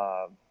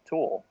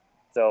tool.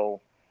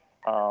 So,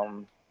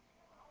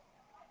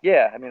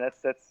 yeah, I mean that's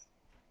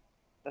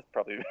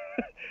probably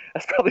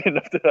that's probably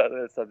enough to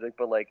that subject.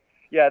 But like,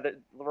 yeah,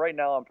 right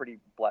now I'm pretty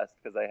blessed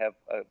because I have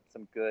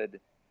some good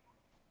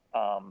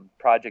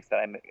projects that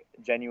I'm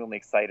genuinely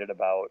excited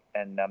about,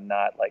 and I'm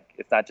not like,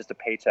 it's not just a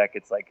paycheck.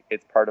 It's like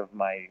it's part of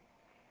my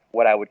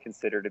what I would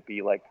consider to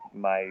be like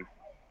my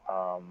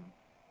I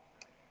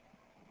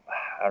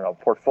don't know,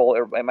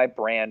 portfolio, or my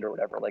brand or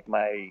whatever, like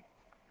my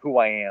who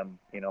I am,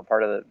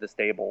 part of the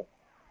stable.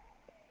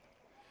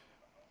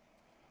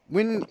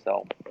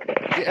 So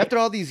after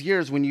all these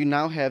years, when you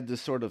now have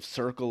this sort of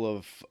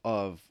circle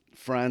of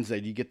friends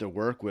that you get to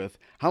work with,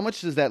 how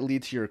much does that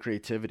lead to your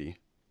creativity?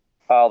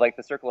 Like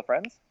the circle of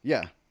friends?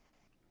 Yeah.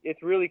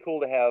 It's really cool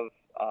to have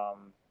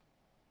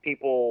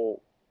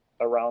people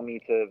around me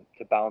to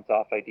bounce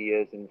off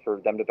ideas and for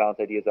them to bounce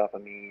ideas off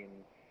of me.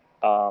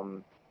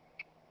 And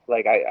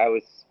like I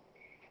was,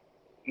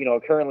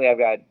 currently I've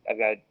got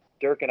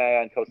Dirk and I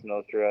on Cosa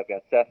Nostra. I've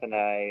got Seth and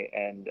I,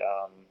 and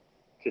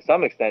to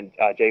some extent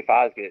Jay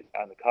Fosgett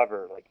on the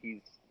cover. Like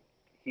he's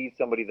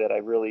somebody that I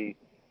really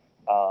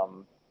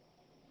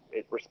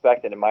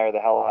respect and admire the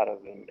hell out of,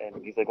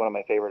 and he's like one of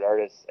my favorite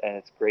artists. And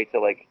it's great to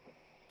like,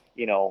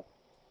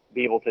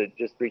 be able to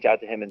just reach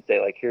out to him and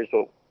say like, here's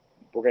what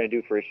we're going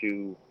to do for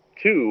issue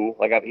 2.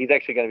 Like he's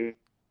actually going to be,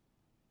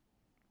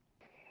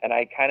 and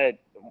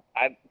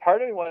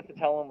part of me wants to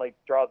tell him like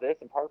draw this,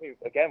 and part of me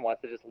again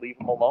wants to just leave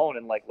him alone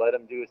and like let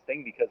him do his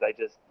thing, because I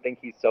just think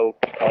he's so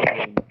funny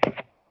and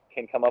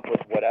can come up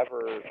with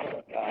whatever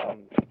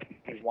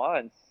he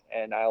wants,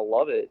 and I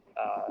love it.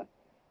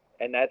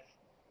 And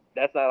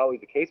that's not always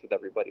the case with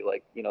everybody.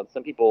 Like,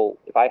 some people,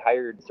 if I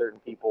hired certain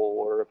people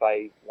or if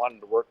I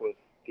wanted to work with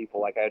people,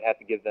 like I'd have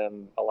to give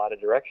them a lot of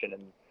direction.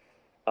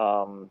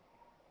 And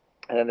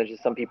then there's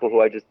just some people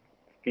who I just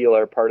feel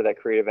are part of that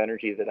creative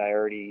energy that I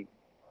already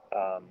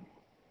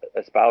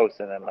espouse,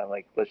 and I'm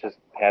like, let's just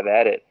have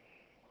at it.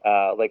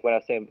 Like when I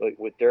was saying like,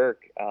 with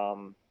Dirk,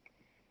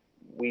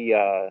 we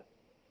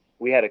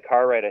had a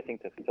car ride, I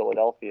think, to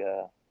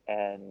Philadelphia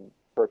and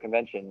for a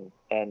convention,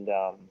 and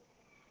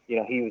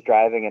he was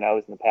driving and I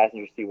was in the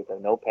passenger seat with a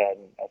notepad,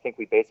 and I think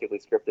we basically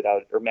scripted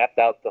out or mapped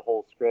out the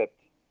whole script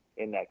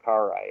in that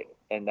car ride,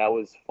 and that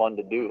was fun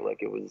to do.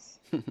 Like it was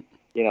kind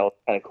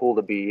of cool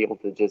to be able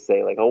to just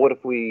say like, oh, what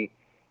if we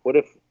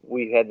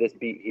had this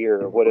beat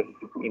here, or what if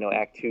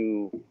act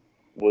 2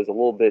 was a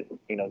little bit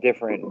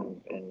different,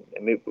 and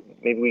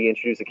maybe we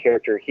introduce a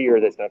character here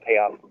that's going to pay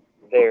off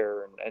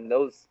there, and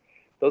those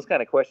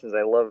kind of questions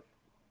I love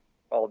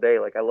all day.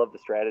 Like I love the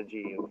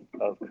strategy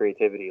of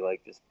creativity,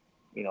 like just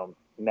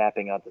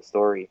mapping out the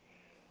story.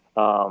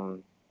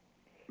 But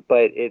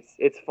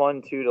it's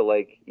fun too to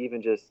like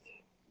even just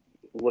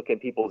look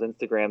at people's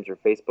Instagrams or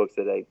Facebooks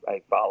that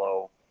I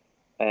follow,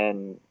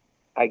 and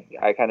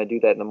I kind of do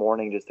that in the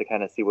morning just to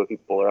kind of see what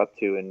people are up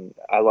to. And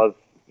I love,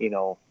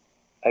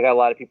 I got a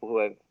lot of people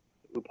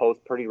who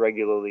post pretty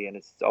regularly, and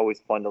it's always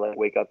fun to like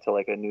wake up to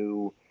like a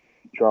new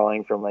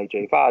drawing from like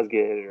Jay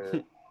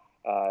Fosgett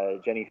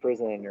or Jenny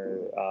Frizen or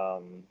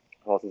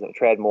who else is it?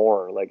 Trad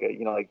Moore. Like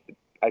like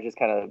I just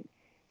kind of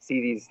see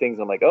these things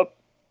and I'm like, oh,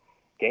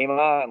 game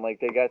on! Like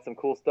they got some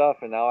cool stuff,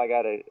 and now I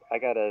gotta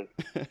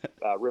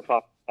rip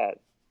off that.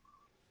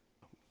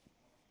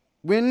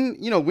 When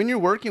you're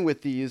working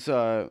with these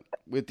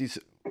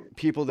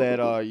people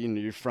that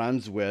you're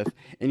friends with,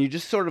 and you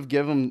just sort of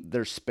give them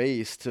their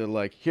space to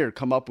like, here,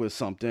 come up with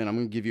something. I'm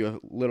gonna give you a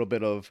little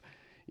bit of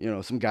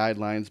some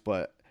guidelines,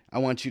 but I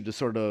want you to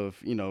sort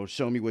of,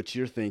 show me what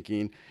you're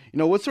thinking.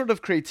 What sort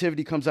of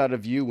creativity comes out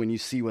of you when you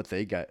see what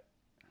they get?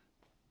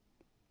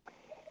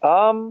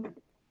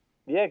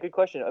 Yeah, good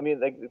question. I mean,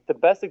 like the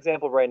best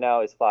example right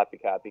now is Floppy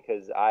Cop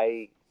because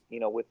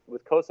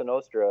with Cosa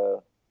Nostra,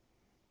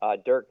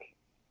 Dirk,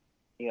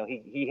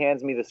 he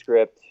hands me the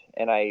script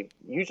and I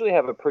usually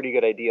have a pretty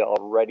good idea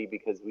already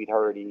because we'd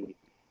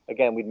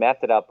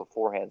mapped it out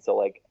beforehand. So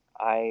like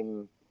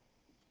I'm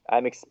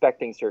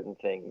expecting certain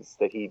things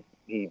that he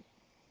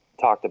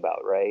talked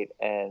about, right?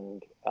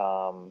 And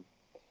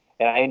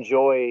I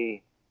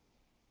enjoy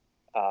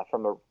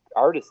from an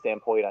artist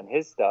standpoint on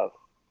his stuff,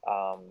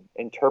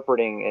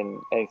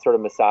 interpreting and sort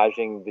of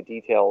massaging the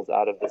details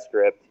out of the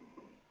script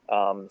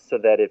so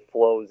that it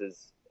flows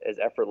as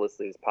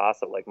effortlessly as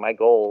possible. Like my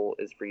goal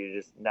is for you to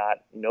just not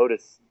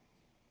notice,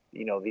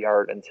 the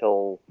art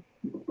until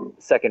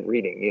second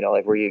reading,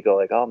 like where you go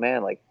like, oh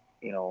man, like,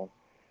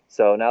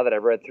 so now that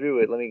I've read through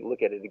it, let me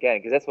look at it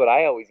again. Cause that's what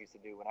I always used to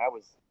do when I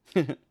was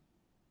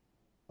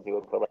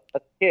but like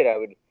as a kid,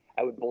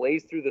 I would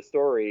blaze through the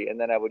story and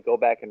then I would go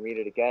back and read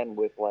it again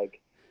with like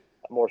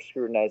a more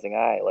scrutinizing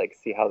eye, like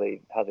see how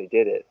they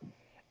did it.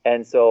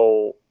 And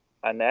so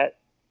on that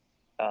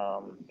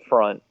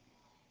front,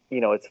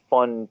 it's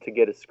fun to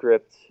get a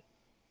script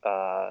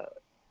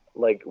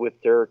like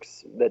with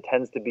Dirk's that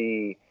tends to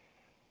be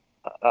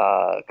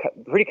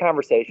pretty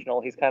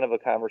conversational. He's kind of a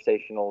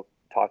conversational,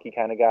 talky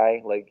kind of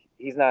guy. Like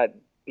he's not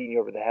beating you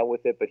over the head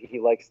with it, but he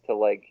likes to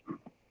like,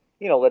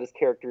 let his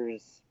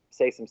characters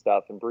say some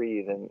stuff and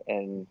breathe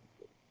and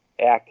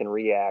act and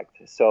react.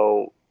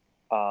 So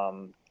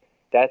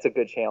that's a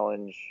good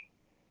challenge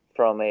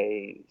from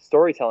a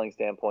storytelling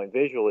standpoint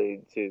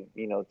visually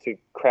to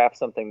craft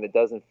something that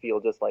doesn't feel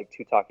just like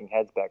two talking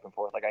heads back and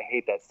forth. Like I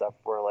hate that stuff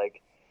where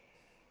like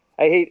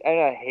I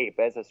hate,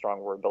 but that's a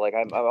strong word, but like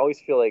I always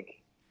feel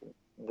like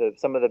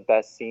some of the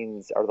best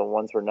scenes are the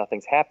ones where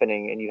nothing's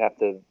happening and you have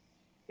to,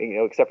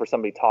 except for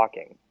somebody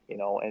talking,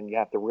 and you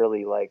have to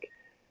really like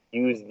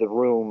use the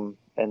room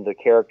and the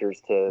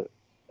characters to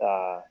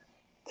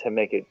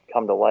make it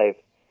come to life.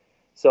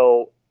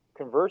 So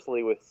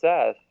conversely with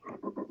Seth,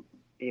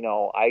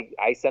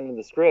 I send him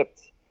the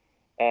script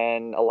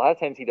and a lot of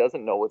times he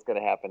doesn't know what's going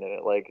to happen in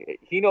it. Like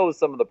he knows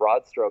some of the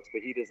broad strokes,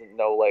 but he doesn't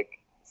know like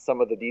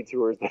some of the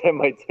detours that it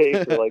might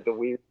take or like the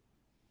weird,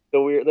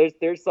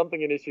 there's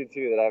something in issue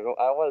 2 that I don't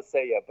want to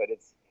say yet, but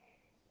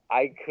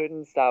I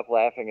couldn't stop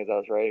laughing as I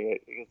was writing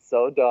it. It's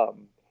so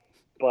dumb,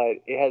 but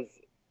it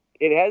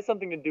has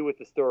something to do with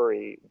the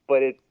story,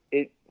 but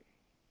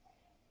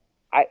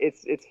I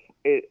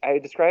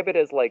describe it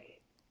as like,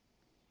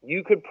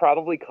 you could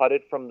probably cut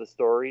it from the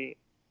story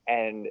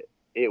and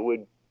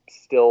the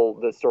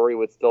story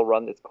would still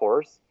run its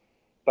course.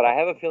 But I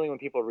have a feeling when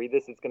people read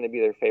this, it's going to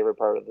be their favorite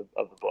part of the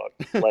book.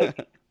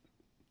 Like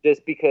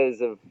just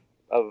because of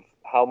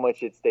how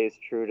much it stays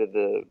true to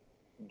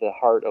the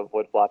heart of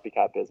what Floppy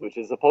Cop is, which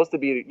is supposed to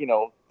be,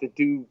 to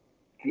do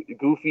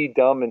goofy,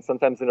 dumb, and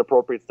sometimes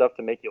inappropriate stuff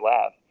to make you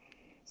laugh.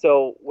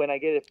 So when I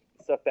get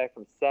stuff back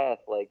from Seth,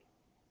 like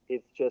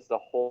it's just a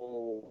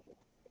whole.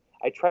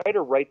 I try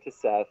to write to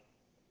Seth,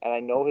 and I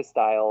know his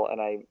style,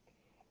 and I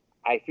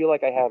feel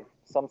like I have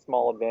some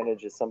small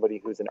advantage as somebody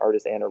who's an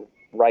artist and a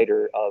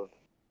writer of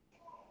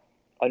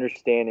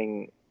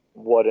understanding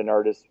what an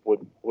artist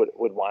would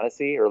want to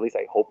see, or at least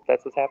I hope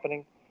that's what's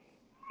happening.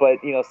 But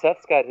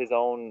Seth's got his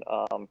own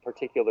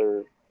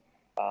particular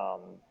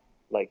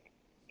like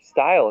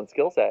style and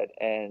skill set,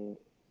 and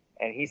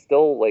he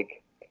still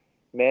like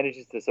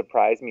manages to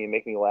surprise me and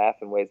make me laugh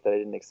in ways that I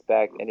didn't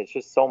expect, and it's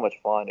just so much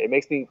fun. It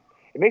makes me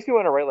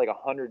want to write like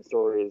 100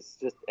 stories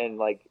and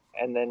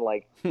then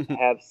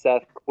have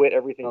Seth quit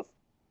everything else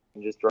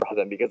and just draw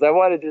them because I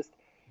want to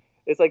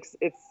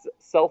it's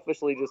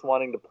selfishly just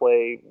wanting to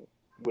play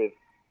with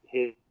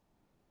his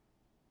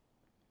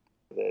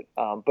it.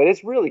 But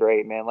it's really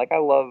great, man. Like I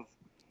love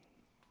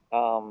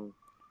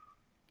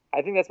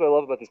I think that's what I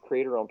love about these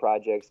creator-owned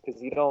projects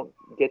because you don't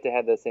get to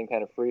have the same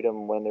kind of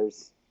freedom when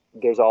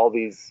there's all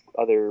these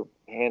other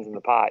hands in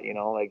the pot,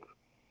 like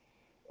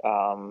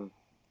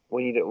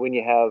when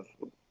you have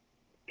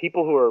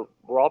people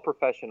we're all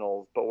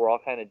professionals, but we're all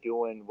kind of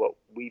doing what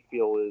we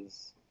feel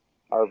is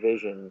our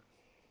vision,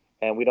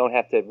 and we don't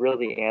have to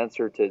really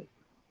answer to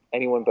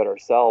anyone but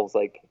ourselves.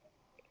 Like,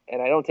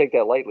 and I don't take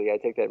that lightly. I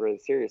take that really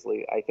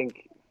seriously. I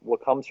think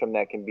what comes from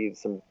that can be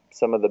some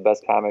of the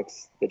best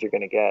comics that you're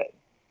going to get.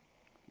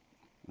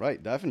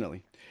 Right,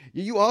 definitely.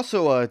 You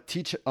also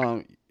teach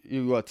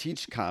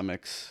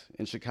comics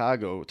in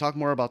Chicago. Talk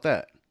more about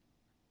that.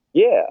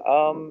 Yeah,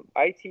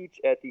 I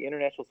teach at the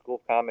International School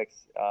of Comics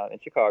in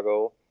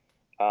Chicago.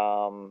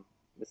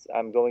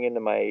 I'm going into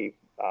my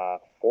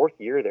 4th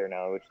year there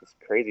now, which is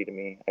crazy to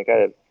me. I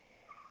gotta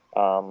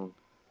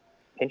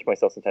pinch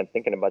myself sometimes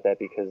thinking about that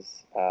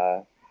because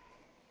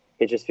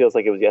it just feels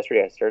like it was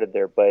yesterday I started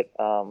there. But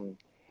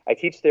I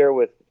teach there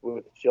with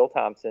Jill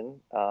Thompson,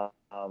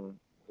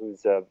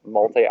 who's a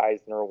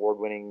multi-Eisner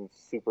award-winning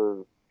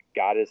super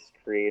goddess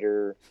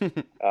creator.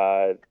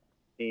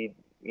 She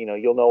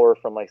you'll know her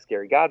from like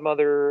Scary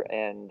Godmother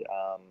and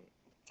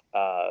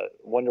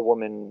Wonder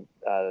Woman,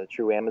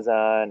 True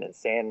Amazon, and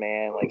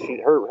Sandman. Like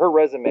her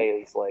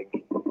resume is like,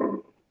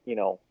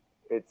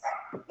 it's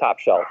top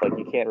shelf. Like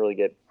you can't really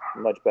get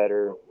much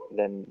better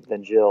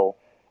than Jill.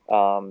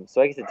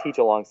 So I get to teach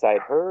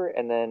alongside her,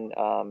 and then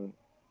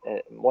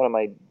one of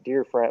my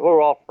dear friends. Well,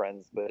 we're all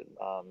friends, but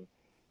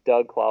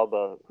Doug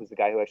Klauba, who's the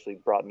guy who actually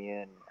brought me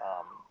in,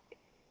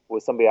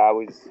 was somebody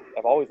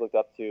I've always looked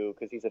up to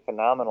because he's a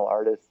phenomenal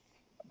artist.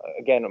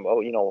 Again,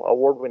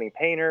 award-winning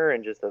painter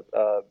and just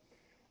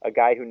a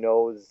guy who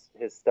knows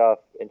his stuff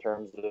in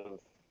terms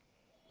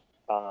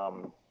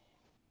of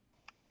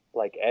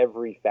like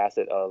every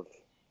facet of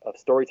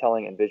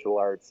storytelling and visual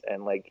arts,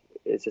 and like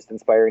it's just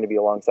inspiring to be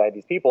alongside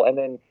these people. And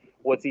then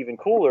what's even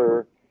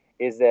cooler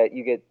is that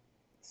you get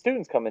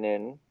students coming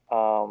in,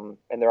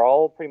 and they're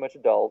all pretty much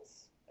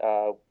adults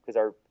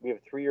because we have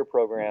a 3-year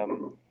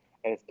program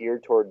and it's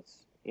geared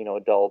towards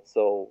adults.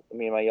 So I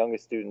mean, my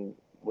youngest student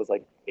was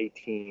like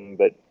 18,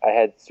 but I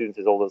had students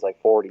as old as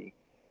like 40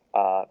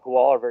 who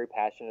all are very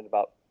passionate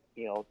about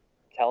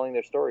telling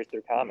their stories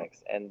through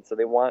comics, and so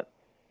they want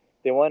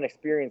an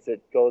experience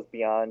that goes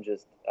beyond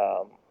just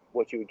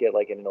what you would get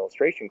like in an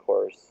illustration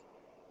course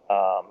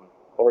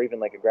or even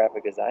like a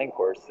graphic design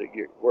course. So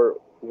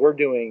we're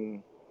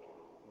doing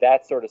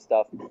that sort of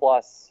stuff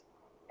plus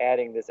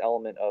adding this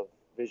element of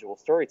visual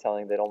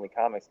storytelling that only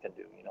comics can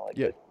do.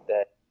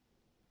 That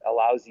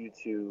allows you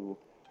to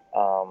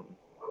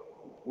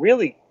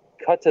really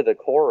cut to the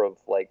core of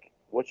like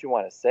what you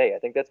want to say. I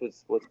think that's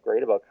what's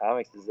great about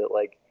comics is that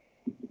like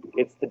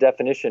it's the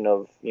definition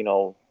of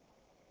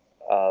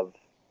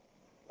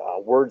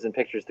words and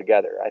pictures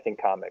together. I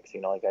think comics,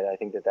 I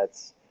think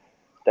that's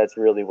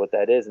really what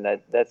that is, and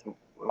that's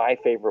my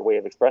favorite way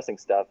of expressing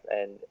stuff.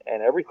 And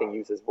everything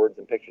uses words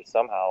and pictures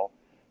somehow.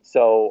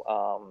 So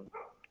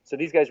so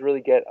these guys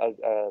really get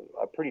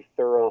a pretty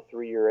thorough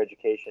 3-year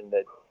education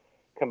that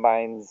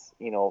combines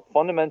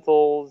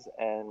fundamentals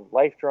and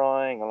life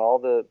drawing and all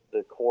the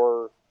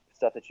core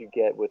stuff that you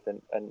get with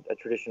a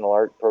traditional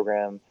art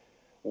program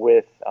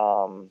with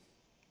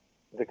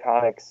the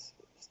comics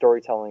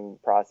storytelling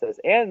process.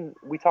 And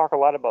we talk a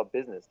lot about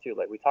business too.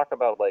 Like we talk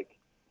about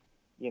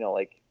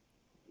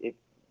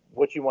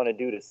what you want to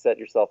do to set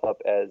yourself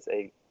up as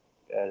a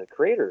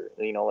creator,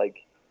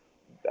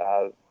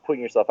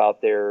 putting yourself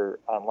out there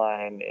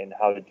online and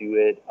how to do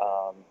it.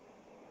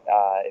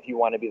 If you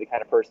want to be the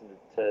kind of person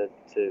to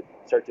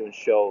start doing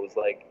shows,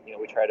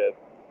 we try to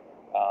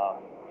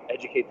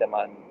educate them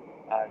on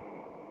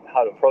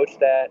how to approach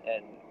that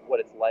and what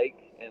it's like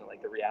and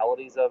like the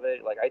realities of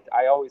it. Like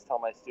I always tell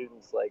my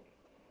students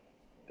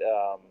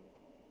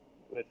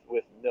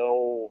with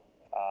no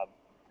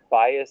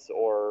bias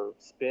or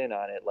spin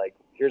on it, like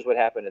here's what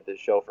happened at this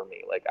show for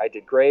me. Like I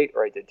did great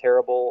or I did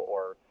terrible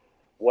or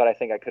what I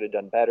think I could have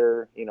done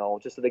better,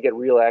 just so they get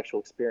real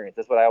actual experience.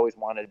 That's what I always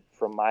wanted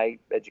from my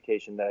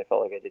education that I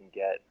felt like I didn't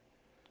get.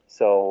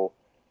 So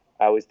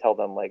I always tell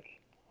them like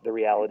the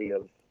reality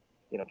of,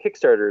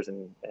 Kickstarters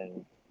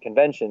and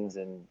conventions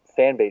and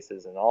fan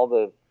bases and all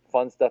the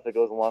fun stuff that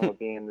goes along with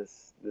being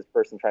this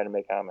person trying to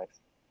make comics.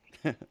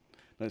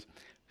 Nice.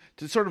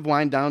 To sort of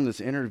wind down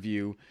this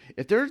interview,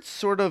 if there's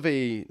sort of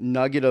a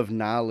nugget of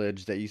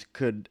knowledge that you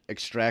could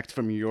extract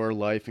from your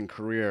life and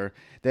career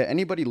that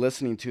anybody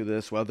listening to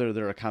this, whether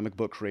they're a comic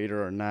book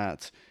creator or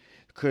not,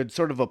 could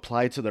sort of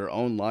apply to their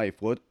own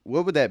life, what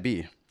would that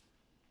be?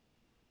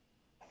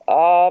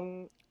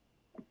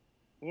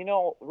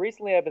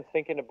 Recently I've been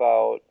thinking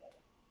about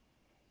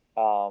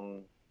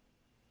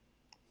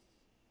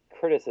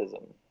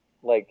criticism,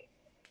 like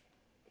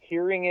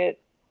hearing it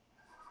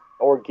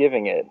or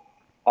giving it.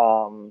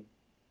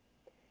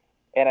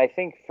 And I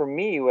think for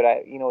me, what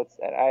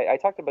I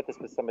talked about this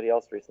with somebody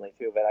else recently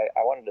too, but I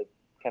wanted to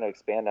kind of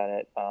expand on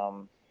it.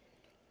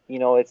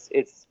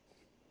 It's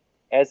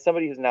as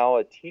somebody who's now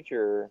a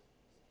teacher,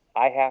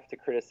 I have to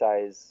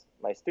criticize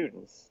my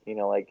students,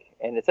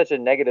 and it's such a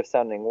negative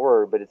sounding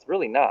word, but it's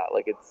really not.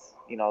 Like it's,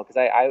 because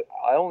I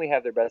only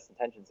have their best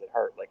intentions at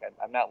heart. Like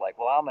I'm not like,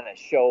 well, I'm going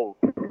to show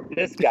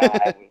this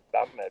guy,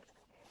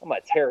 I'm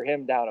gonna tear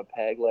him down a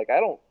peg. Like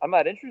I'm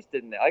not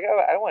interested in that. Like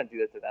I don't want to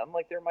do that to them.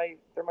 Like they're my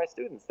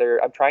students.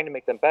 I'm trying to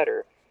make them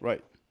better.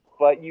 Right.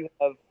 But you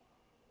have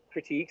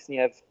critiques and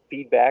you have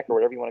feedback or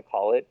whatever you want to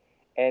call it.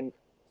 And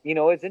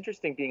it's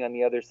interesting being on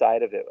the other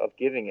side of it, of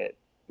giving it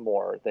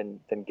more than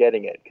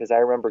getting it. Because I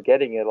remember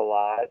getting it a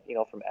lot,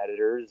 from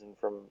editors and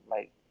from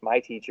my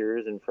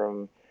teachers and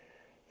from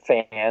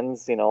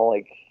fans.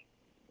 Like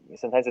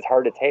sometimes it's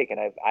hard to take. And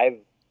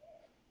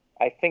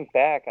I think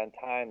back on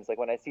times like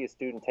when I see a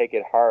student take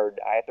it hard,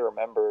 I have to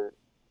remember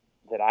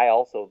that I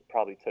also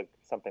probably took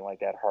something like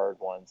that hard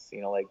once,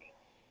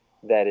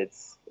 that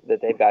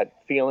they've got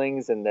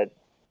feelings and that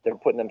they're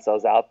putting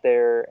themselves out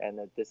there and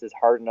that this is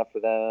hard enough for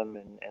them.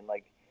 And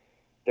like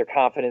their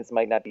confidence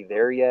might not be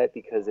there yet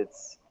because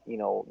it's,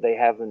 they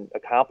haven't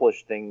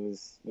accomplished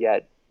things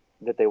yet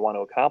that they want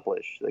to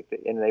accomplish.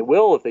 And they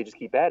will if they just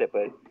keep at it.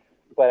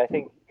 But I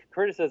think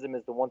criticism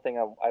is the one thing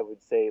I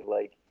would say,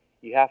 like,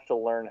 you have to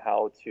learn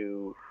how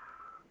to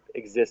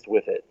exist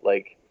with it.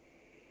 Like,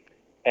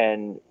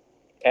 and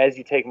as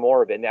you take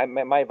more of it, and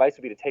my advice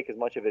would be to take as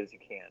much of it as you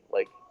can,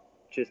 like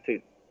just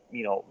to,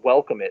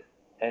 welcome it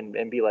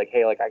and be like,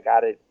 hey, like I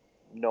got to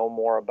know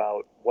more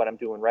about what I'm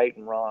doing right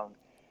and wrong.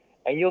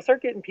 And you'll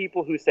start getting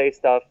people who say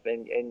stuff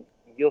and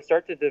you'll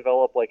start to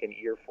develop like an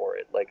ear for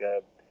it. Like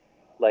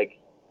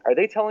are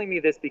they telling me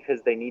this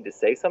because they need to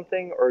say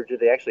something, or do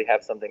they actually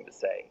have something to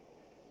say?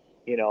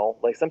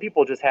 Like some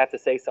people just have to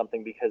say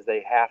something because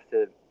they have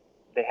to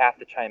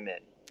chime in.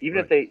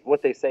 Even right. if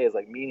what they say is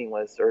like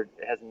meaningless or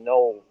has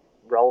no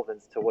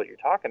relevance to what you're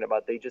talking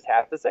about, they just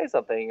have to say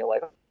something. And you're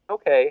like,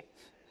 okay,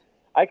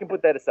 I can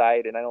put that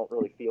aside and I don't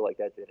really feel like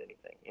that did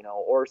anything,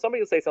 or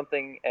somebody will say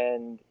something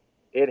and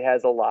it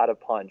has a lot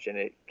of punch and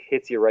it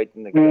hits you right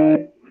in the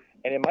gut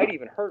and it might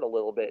even hurt a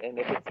little bit. And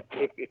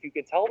if you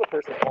can tell the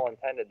person's well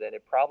intended, then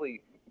it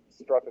probably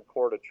struck a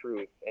chord of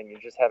truth and you're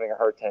just having a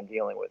hard time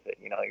dealing with it.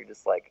 You're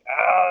just like,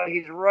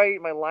 he's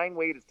right. My line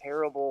weight is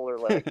terrible. Or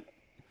like,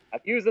 I'm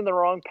using the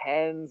wrong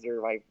pens,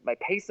 or my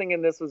pacing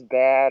in this was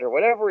bad, or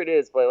whatever it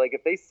is. But like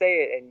if they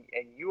say it and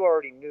you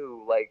already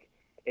knew, like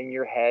in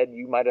your head,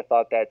 you might have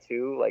thought that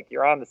too, like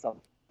you're onto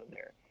something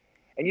there.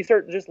 And you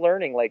start just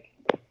learning, like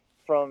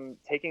from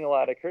taking a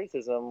lot of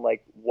criticism,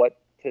 like what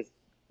to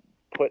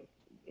put,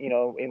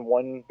 in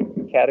one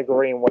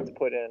category and what to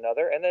put in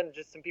another. And then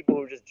just some people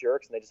who are just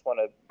jerks and they just want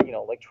to,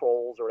 like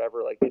trolls or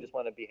whatever, like they just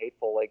want to be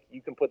hateful. Like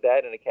you can put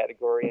that in a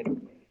category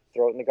and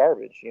throw it in the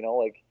garbage,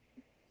 like,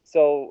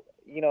 so,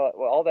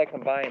 all that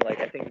combined, like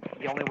I think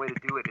the only way to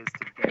do it is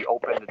to be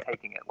open to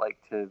taking it, like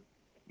to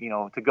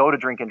go to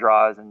drink and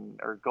draws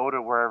or go to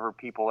wherever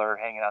people are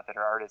hanging out that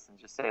are artists and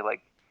just say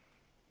like,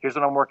 here's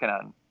what I'm working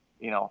on,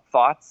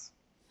 thoughts,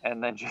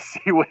 and then just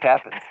see what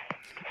happens.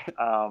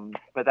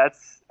 But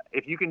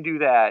if you can do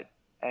that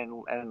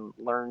and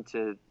learn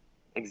to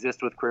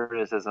exist with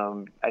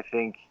criticism, I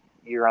think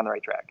you're on the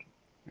right track.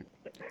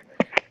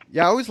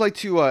 Yeah, I always like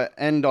to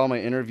end all my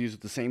interviews with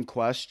the same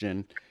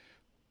question.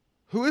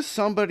 Who is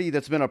somebody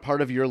that's been a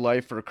part of your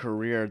life or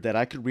career that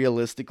I could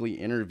realistically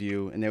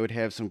interview and they would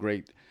have some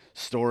great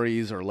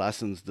stories or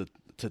lessons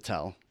to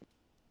tell?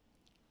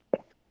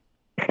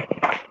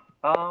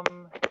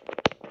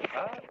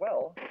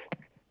 Well,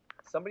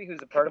 somebody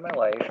who's a part of my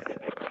life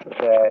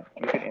that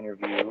you can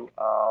interview.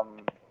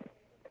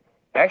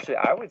 Actually,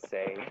 I would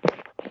say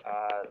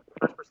the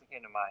first person that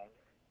came to mind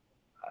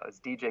was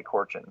DJ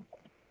Corchin.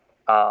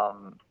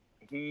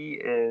 He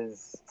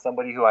is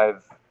somebody who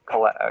I've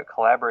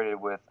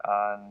collaborated with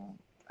on,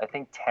 I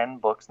think, 10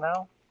 books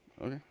now.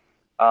 Okay.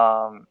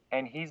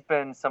 And he's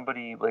been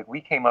somebody, like,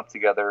 we came up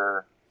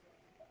together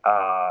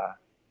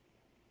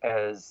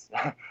as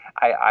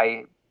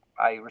I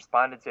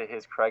responded to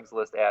his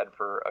Craigslist ad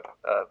for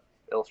a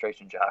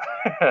illustration job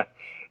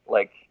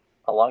like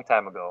a long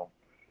time ago,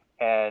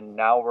 and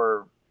now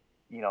we're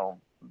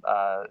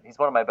he's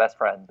one of my best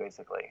friends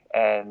basically,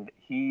 and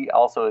he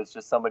also is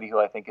just somebody who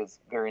I think is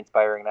very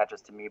inspiring, not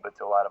just to me but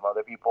to a lot of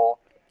other people.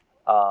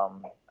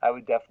 I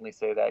would definitely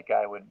say that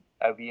guy I would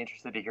be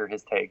interested to hear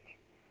his take,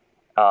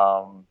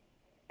 and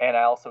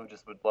I also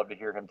just would love to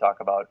hear him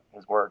talk about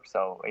his work.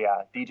 So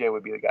yeah, DJ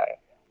would be the guy.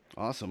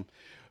 Awesome.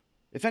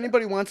 If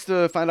anybody wants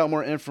to find out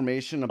more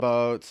information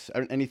about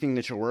anything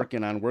that you're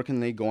working on, where can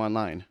they go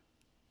online?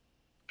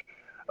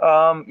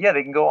 Yeah,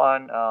 they can go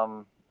on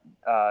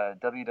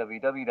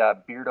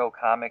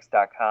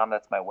www.beardocomics.com.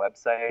 That's my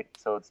website.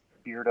 So it's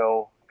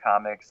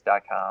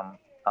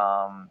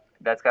beardocomics.com.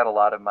 That's got a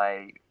lot of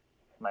my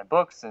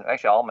books, and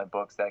actually all my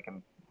books that I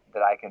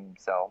can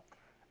sell,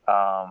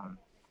 and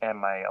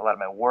a lot of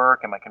my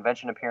work and my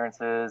convention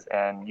appearances.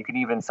 And you can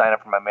even sign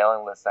up for my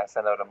mailing list. I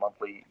send out a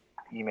monthly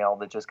email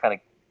that just kind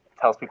of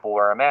tells people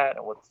where I'm at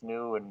and what's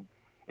new and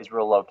is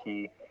real low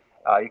key.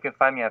 You can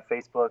find me on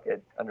Facebook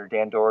under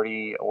Dan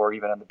Doherty, or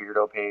even on the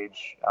Beardo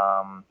page.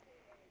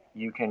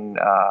 You can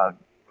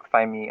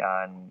find me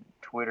on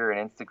Twitter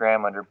and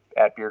Instagram under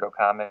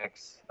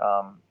 @BeardoComics.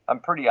 I'm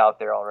pretty out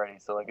there already,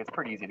 so like it's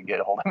pretty easy to get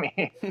a hold of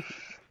me.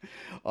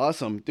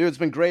 Awesome, dude. It's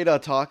been great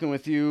talking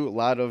with you. A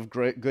lot of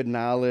good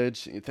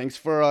knowledge. Thanks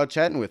for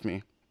chatting with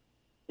me.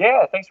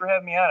 Yeah, thanks for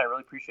having me on. I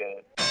really appreciate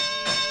it.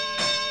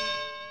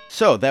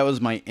 So that was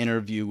my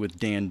interview with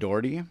Dan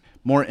Doherty.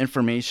 More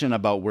information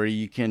about where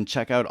you can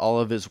check out all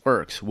of his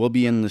works will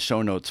be in the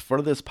show notes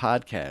for this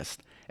podcast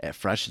at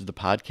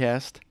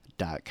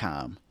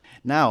freshasthepodcast.com.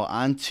 Now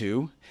on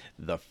to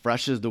the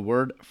Fresh is the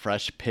Word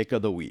Fresh Pick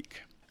of the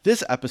Week.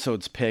 This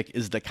episode's pick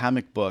is the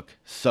comic book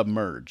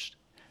Submerged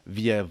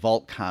via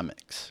Vault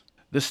Comics.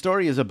 The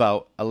story is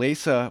about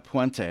Elisa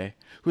Puente,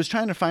 who is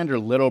trying to find her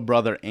little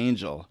brother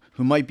Angel,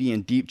 who might be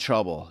in deep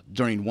trouble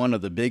during one of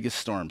the biggest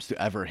storms to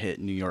ever hit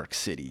New York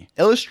City.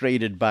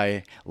 Illustrated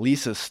by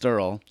Lisa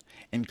Sturl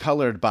and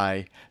colored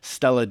by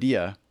Stella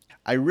Dia,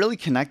 I really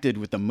connected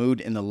with the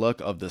mood and the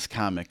look of this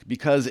comic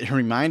because it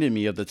reminded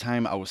me of the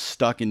time I was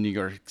stuck in New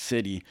York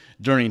City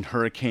during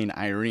Hurricane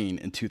Irene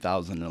in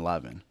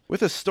 2011.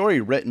 With a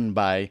story written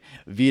by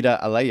Vida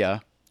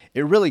Alea,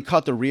 It really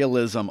caught the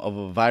realism of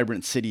a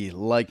vibrant city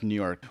like New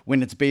York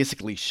when it's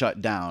basically shut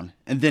down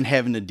and then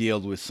having to deal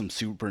with some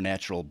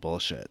supernatural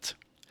bullshit.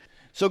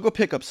 So go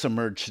pick up some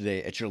merch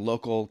today at your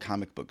local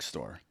comic book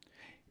store.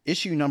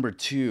 Issue number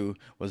 2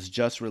 was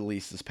just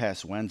released this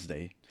past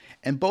Wednesday,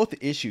 and both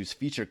issues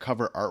feature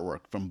cover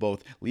artwork from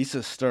both Lisa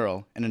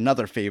Sturl and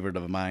another favorite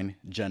of mine,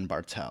 Jen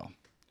Bartel.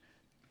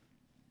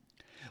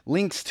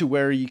 Links to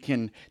where you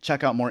can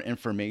check out more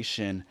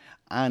information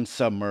on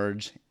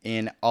Submerge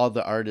and all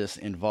the artists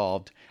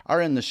involved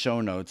are in the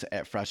show notes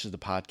at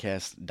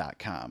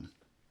freshasthepodcast.com.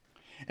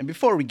 And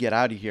before we get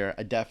out of here,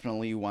 I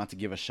definitely want to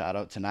give a shout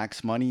out to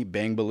Knox Money,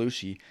 Bang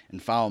Belushi,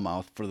 and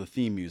Foulmouth for the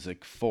theme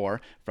music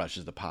for Fresh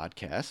as the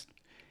Podcast.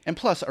 And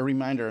plus, a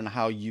reminder on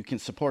how you can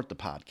support the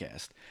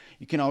podcast.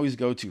 You can always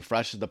go to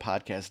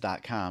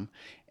freshasthepodcast.com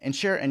and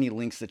share any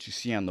links that you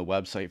see on the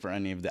website for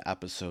any of the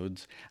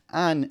episodes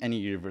on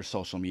any of your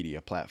social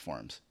media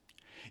platforms.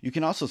 You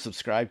can also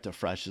subscribe to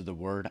Fresh as the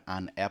Word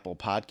on Apple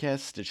Podcasts,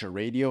 Stitcher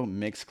Radio,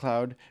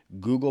 Mixcloud,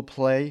 Google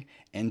Play,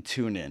 and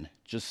TuneIn.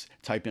 Just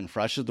type in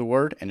Fresh as the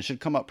Word and it should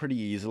come up pretty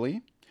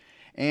easily.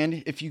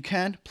 And if you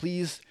can,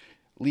 please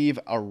leave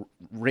a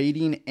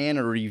rating and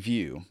a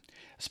review,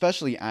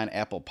 especially on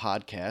Apple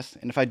Podcasts.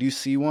 And if I do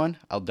see one,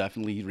 I'll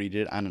definitely read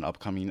it on an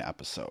upcoming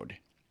episode.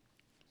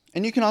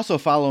 And you can also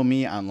follow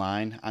me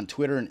online on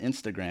Twitter and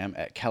Instagram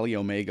at Kelly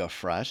Omega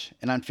Fresh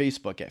and on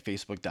Facebook at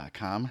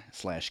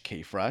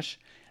facebook.com/KFresh.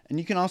 And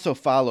you can also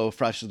follow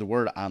Fresh as the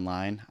Word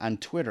online on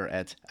Twitter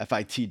at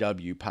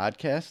FITW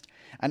Podcast,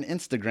 on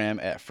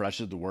Instagram at Fresh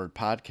as the Word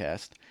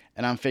Podcast,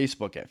 and on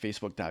Facebook at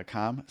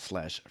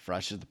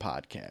facebook.com/Fresh as the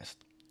Podcast.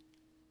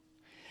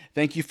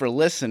 Thank you for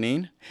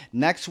listening.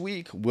 Next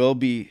week will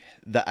be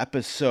the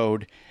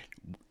episode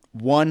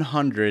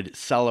 100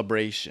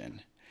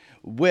 celebration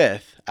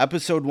with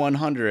episode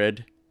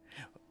 100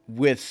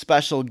 with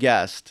special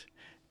guest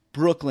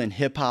Brooklyn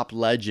hip-hop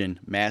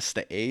legend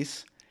Masta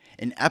Ace,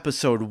 and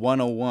episode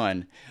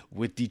 101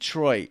 with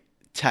Detroit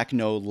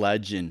techno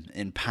legend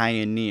and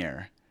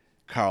pioneer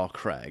Carl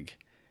Craig.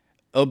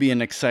 It'll be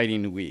an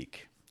exciting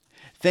week.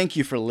 Thank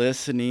you for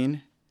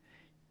listening.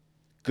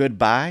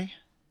 Goodbye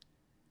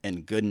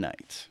and good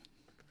night.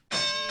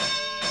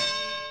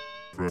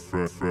 Fresh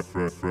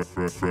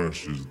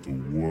is the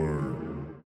word.